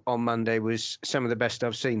saw on Monday was some of the best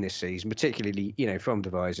I've seen this season, particularly, from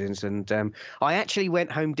Devizes. And I actually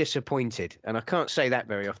went home disappointed, and I can't say that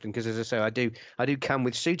very often because, as I say, I do come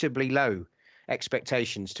with suitably low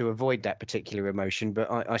expectations to avoid that particular emotion, but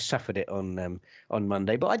I suffered it on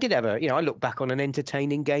Monday. But I did have I look back on an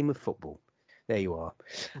entertaining game of football. There you are.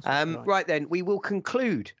 Right then, we will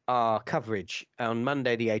conclude our coverage on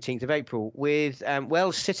Monday, the 18th of April, with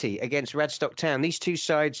Wells City against Radstock Town. These two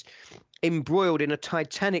sides embroiled in a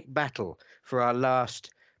titanic battle for our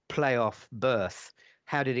last playoff berth.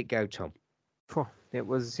 How did it go, Tom? It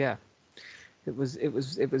was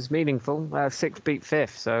meaningful. 6th beat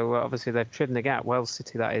 5th, so obviously they've trimmed the gap. Wells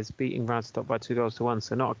City, that is, beating Radstock by 2-1.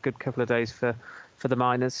 So not a good couple of days for the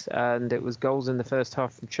Miners, and it was goals in the first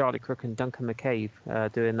half from Charlie Crook and Duncan McCabe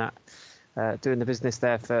doing the business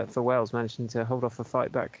there for Wales, managing to hold off a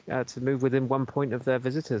fight back to move within 1 point of their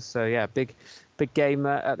visitors. So yeah, big game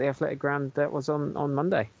at the Athletic Ground that was on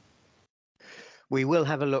Monday. We will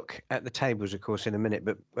have a look at the tables, of course, in a minute,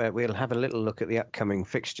 but we'll have a little look at the upcoming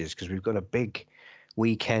fixtures because we've got a big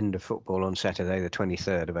weekend of football on Saturday, the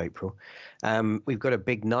 23rd of April. We've got a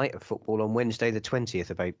big night of football on Wednesday, the 20th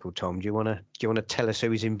of April. Tom, do you want to tell us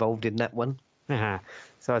who is involved in that one?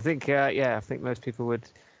 So I think most people would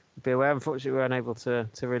be aware. Unfortunately, we we're unable to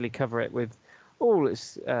really cover it with all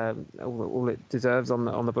it deserves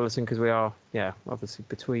on the bulletin because we are obviously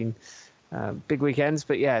between big weekends.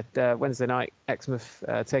 But Wednesday night, Exmouth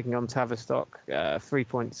taking on Tavistock, 3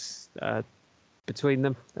 points between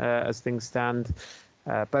them as things stand.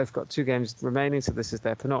 Both got 2 games remaining, so this is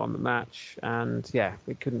their penultimate match, and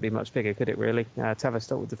it couldn't be much bigger, could it really?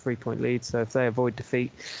 Tavistock with the 3-point lead, so if they avoid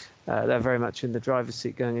defeat, they're very much in the driver's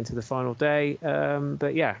seat going into the final day.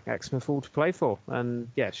 But Exmouth all to play for, and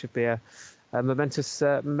it should be a momentous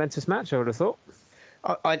match, I would have thought.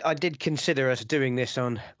 I did consider us doing this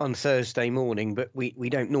on Thursday morning, but we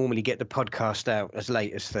don't normally get the podcast out as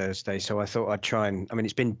late as Thursday, so I thought I'd try and. I mean,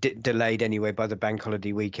 it's been delayed anyway by the bank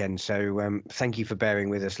holiday weekend, so thank you for bearing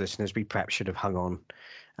with us, listeners. We perhaps should have hung on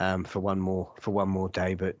for one more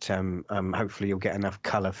day, but hopefully you'll get enough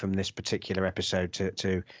colour from this particular episode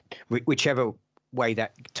to whichever way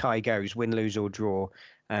that tie goes, win, lose or draw.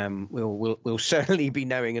 We'll certainly be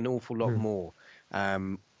knowing an awful lot more.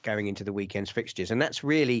 Going into the weekend's fixtures. And that's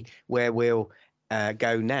really where we'll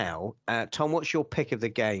go now. Tom, what's your pick of the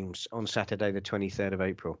games on Saturday, the 23rd of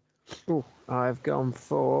April? Ooh, I've gone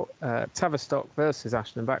for Tavistock versus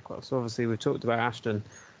Ashton and Backwell. So obviously we've talked about Ashton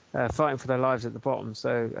fighting for their lives at the bottom.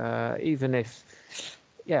 So even if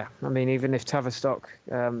Tavistock,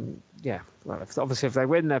 obviously if they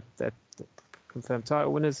win, they're confirmed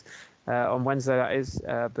title winners. On Wednesday, that is.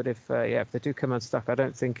 But if they do come unstuck, I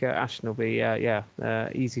don't think Ashton will be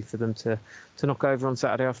easy for them to knock over on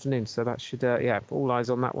Saturday afternoon. So that should all eyes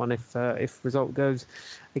on that one if result goes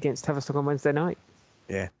against Tavistock on Wednesday night.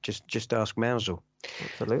 Yeah, just ask Mousel.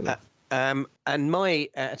 Absolutely. And my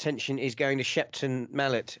attention is going to Shepton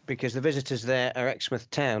Mallet because the visitors there are Exmouth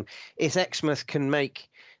Town. If Exmouth can make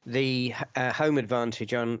the home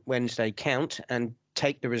advantage on Wednesday count and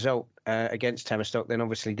take the result against Tavistock, then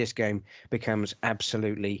obviously this game becomes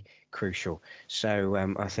absolutely crucial. So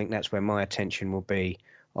I think that's where my attention will be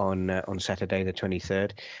on Saturday the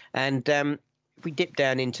 23rd. And if we dip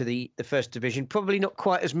down into the First Division, probably not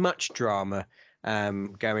quite as much drama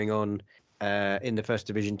going on in the First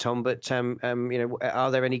Division, Tom. But are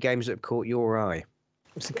there any games that have caught your eye?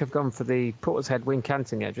 I think I've gone for the Portishead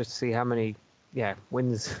Wincanton game just to see how many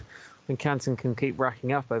wins Wincanton can keep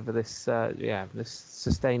racking up over this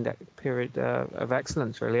sustained period of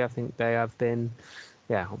excellence. Really, I think they have been.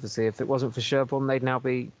 Yeah, obviously, if it wasn't for Sherborne, they'd now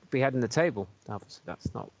be heading the table. Obviously,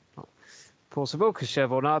 that's not possible because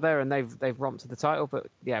Sherborne are there and they've romped to the title. But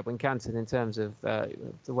yeah, Wincanton, in terms of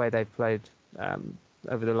the way they've played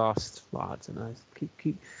over the last, I don't know,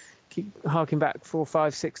 keep harking back 4,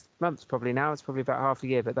 5, 6 months probably now. It's probably about half a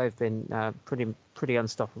year, but they've been pretty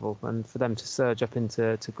unstoppable. And for them to surge up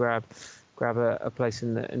into to grab a place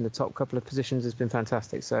in the top couple of positions has been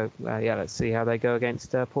fantastic. So let's see how they go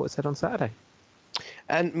against Portishead on Saturday.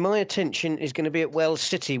 And my attention is going to be at Wells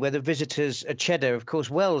City, where the visitors are Cheddar. Of course,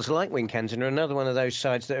 Wells, like Wincanton, are another one of those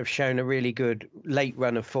sides that have shown a really good late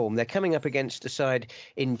run of form. They're coming up against a side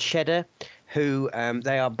in Cheddar who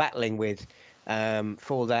they are battling with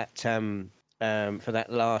for that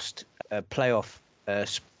last playoff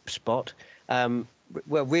spot.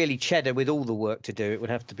 Well, really, Cheddar with all the work to do, it would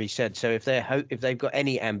have to be said. So if they've got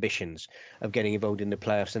any ambitions of getting involved in the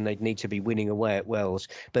playoffs, then they'd need to be winning away at Wells.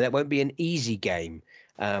 But that won't be an easy game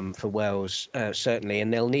for Wells, certainly,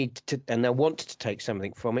 and they'll want to take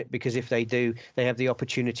something from it, because if they do, they have the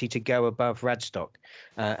opportunity to go above Radstock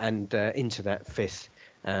and into that fifth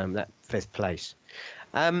place.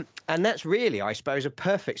 And that's really, I suppose, a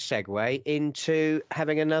perfect segue into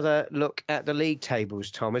having another look at the league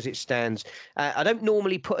tables, Tom, as it stands. I don't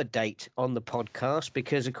normally put a date on the podcast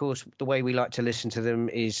because, of course, the way we like to listen to them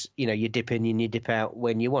is, you dip in and you dip out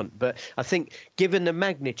when you want. But I think given the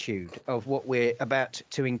magnitude of what we're about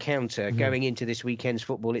to encounter going into this weekend's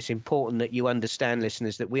football, it's important that you understand,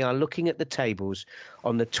 listeners, that we are looking at the tables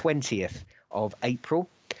on the 20th of April.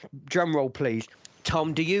 Drum roll, please.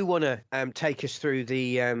 Tom, do you want to take us through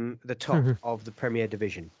the top of the Premier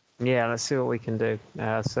Division? Yeah, let's see what we can do.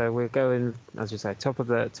 So we're going, as you say, top of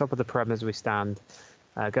the Prem as we stand,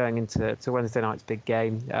 going into Wednesday night's big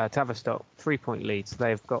game. Tavistock 3-point lead, so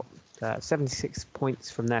they've got 76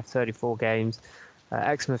 points from their 34 games.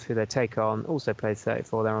 Exmouth, who they take on, also played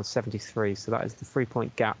 34. They're on 73, so that is the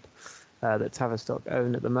 3-point gap that Tavistock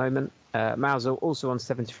own at the moment. Mousel also on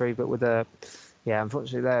 73, but with a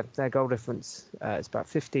unfortunately, their goal difference is about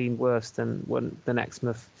 15 worse than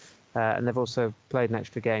Exmouth, and they've also played an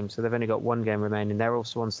extra game, so they've only got one game remaining. They're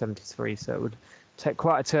also on 73, so it would take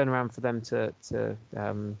quite a turnaround for them to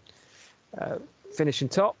finish in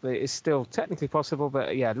top. It is still technically possible,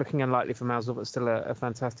 but looking unlikely for Mousel, but still a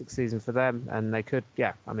fantastic season for them, and they could,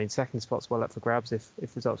 second spot's well up for grabs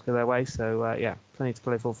if results go their way. So plenty to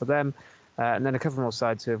play for them. And then a couple more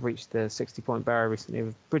sides who have reached the 60-point barrier recently,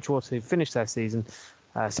 with Bridgewater, who finished their season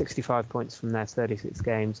 65 points from their 36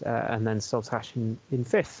 games, and then Saltash in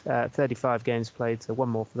fifth, 35 games played, so one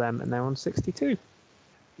more for them, and they're on 62.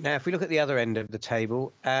 Now, if we look at the other end of the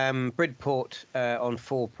table, Bridport on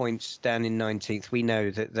 4 points down in 19th. We know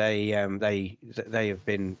that they have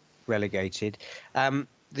been relegated.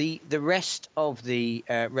 The rest of the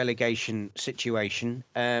relegation situation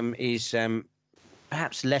is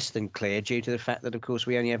perhaps less than clear due to the fact that, of course,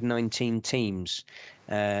 we only have 19 teams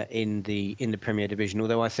in the Premier Division.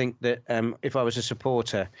 Although I think that if I was a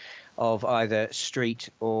supporter of either Street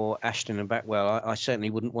or Ashton and Backwell, I certainly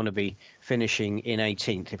wouldn't want to be finishing in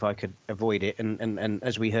 18th if I could avoid it. And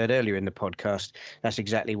as we heard earlier in the podcast, that's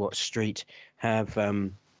exactly what Street have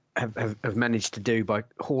managed to do by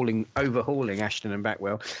overhauling Ashton and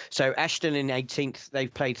Backwell. So Ashton in 18th,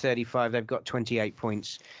 they've played 35, they've got 28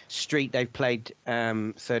 points. Street, they've played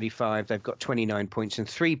 35, they've got 29 points, and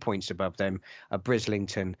 3 points above them are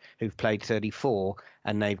Brislington, who've played 34,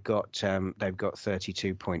 and they've got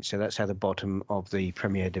 32 points. So that's how the bottom of the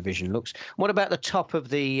Premier Division looks. What about the top of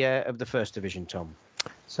the First Division, Tom?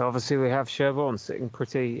 So obviously we have Sherborne sitting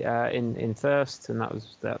pretty in first, and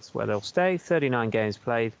that's where they'll stay. 39 games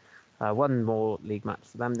played, one more league match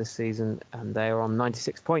for them this season, and they are on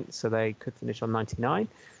 96 points, so they could finish on 99.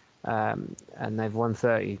 And they've won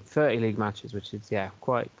 30 league matches, which is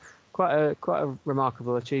quite a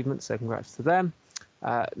remarkable achievement. So congrats to them.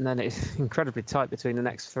 And then it's incredibly tight between the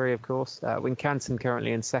next three, of course. Wincanton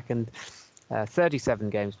currently in second. 37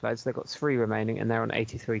 games played, so they've got 3 remaining, and they're on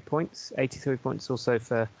 83 points. 83 points also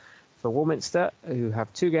for Warminster, who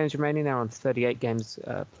have 2 games remaining. They're on 38 games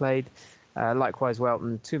played. Likewise,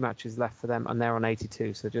 Welton, 2 matches left for them, and they're on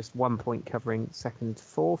 82, so just 1 point covering second,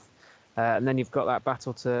 fourth. And then you've got that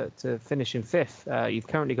battle to finish in fifth. You've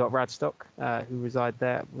currently got Radstock, who reside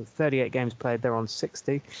there with 38 games played. They're on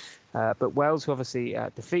 60. But Wales, who obviously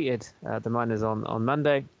defeated the Miners on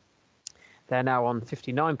Monday, they're now on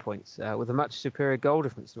 59 points, with a much superior goal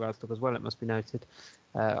difference to Radstock as well, it must be noted.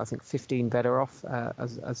 I think 15 better off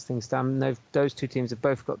as things stand. Those 2 teams have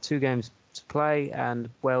both got 2 games to play, and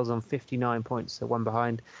Wales on 59 points, so 1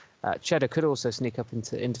 behind. Cheddar could also sneak up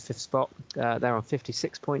into 5th spot. They're on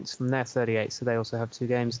 56 points from their 38, so they also have 2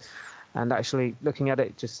 games. And actually, looking at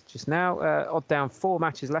it just now, odd down 4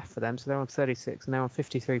 matches left for them, so they're on 36, and they're on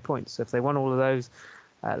 53 points. So if they won all of those,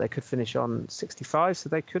 they could finish on 65, so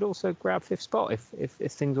they could also grab 5th spot if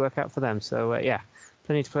things work out for them. So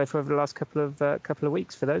plenty to play for over the last couple of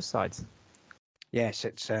weeks for those sides. Yes,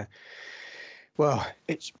 it's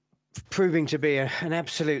proving to be an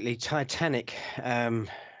absolutely titanic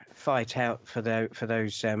fight out for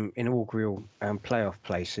those inaugural playoff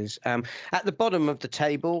places. At the bottom of the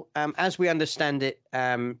table, as we understand it,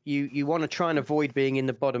 you want to try and avoid being in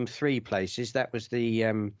the bottom 3 places. That was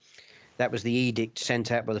the edict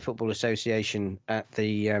sent out by the Football Association at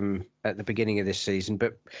the beginning of this season.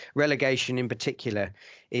 But relegation in particular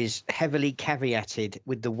is heavily caveated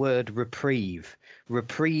with the word reprieve.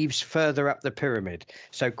 Reprieves further up the pyramid.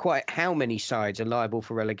 So quite how many sides are liable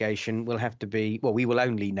for relegation will have to be, we will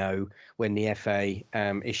only know when the FA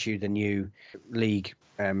issue the new league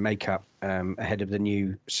makeup ahead of the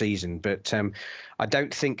new season. But I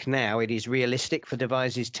don't think now it is realistic for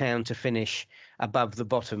Devizes Town to finish above the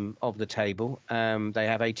bottom of the table. They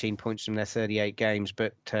have 18 points from their 38 games,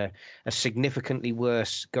 but a significantly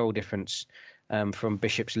worse goal difference from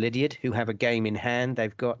Bishop's Lydiard, who have a game in hand.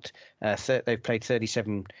 They've got they've played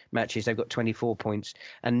 37 matches. They've got 24 points,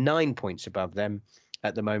 and 9 points above them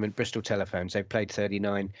at the moment, Bristol Telephones. They've played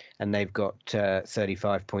 39 and they've got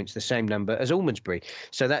 35 points, the same number as Almondsbury.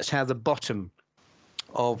 So that's how the bottom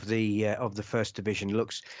of the First Division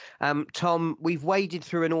looks. Tom, we've waded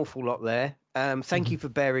through an awful lot there. Thank you for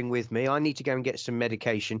bearing with me. I need to go and get some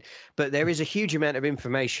medication, but there is a huge amount of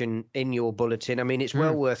information in your bulletin. I mean, it's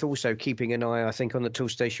well worth also keeping an eye, I think, on the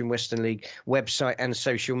Toolstation Western League website and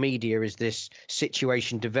social media as this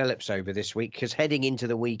situation develops over this week, because heading into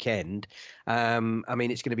the weekend, I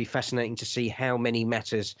mean, it's going to be fascinating to see how many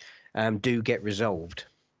matters do get resolved.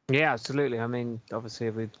 Yeah, absolutely. I mean, obviously,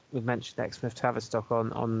 we've mentioned Exmouth Tavistock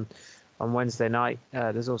on Wednesday night.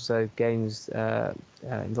 There's also games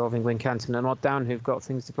involving Wincanton and Odd Down, who've got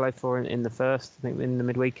things to play for in the first, I think, in the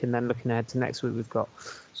midweek, and then looking ahead to next week, we've got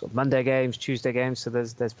sort of Monday games, Tuesday games. So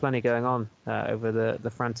there's plenty going on over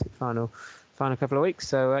the frantic final couple of weeks.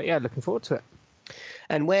 So looking forward to it.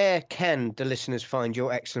 And where can the listeners find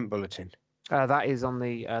your excellent bulletin? That is on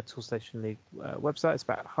the Toolstation League website. It's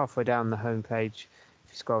about halfway down the homepage.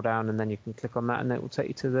 If you scroll down, and then you can click on that, and it will take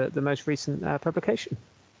you to the most recent publication.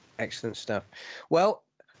 Excellent stuff. Well,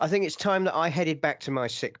 I think it's time that I headed back to my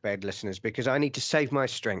sickbed, listeners, because I need to save my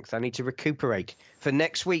strength. I need to recuperate for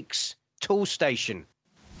next week's Toolstation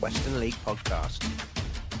Western League podcast.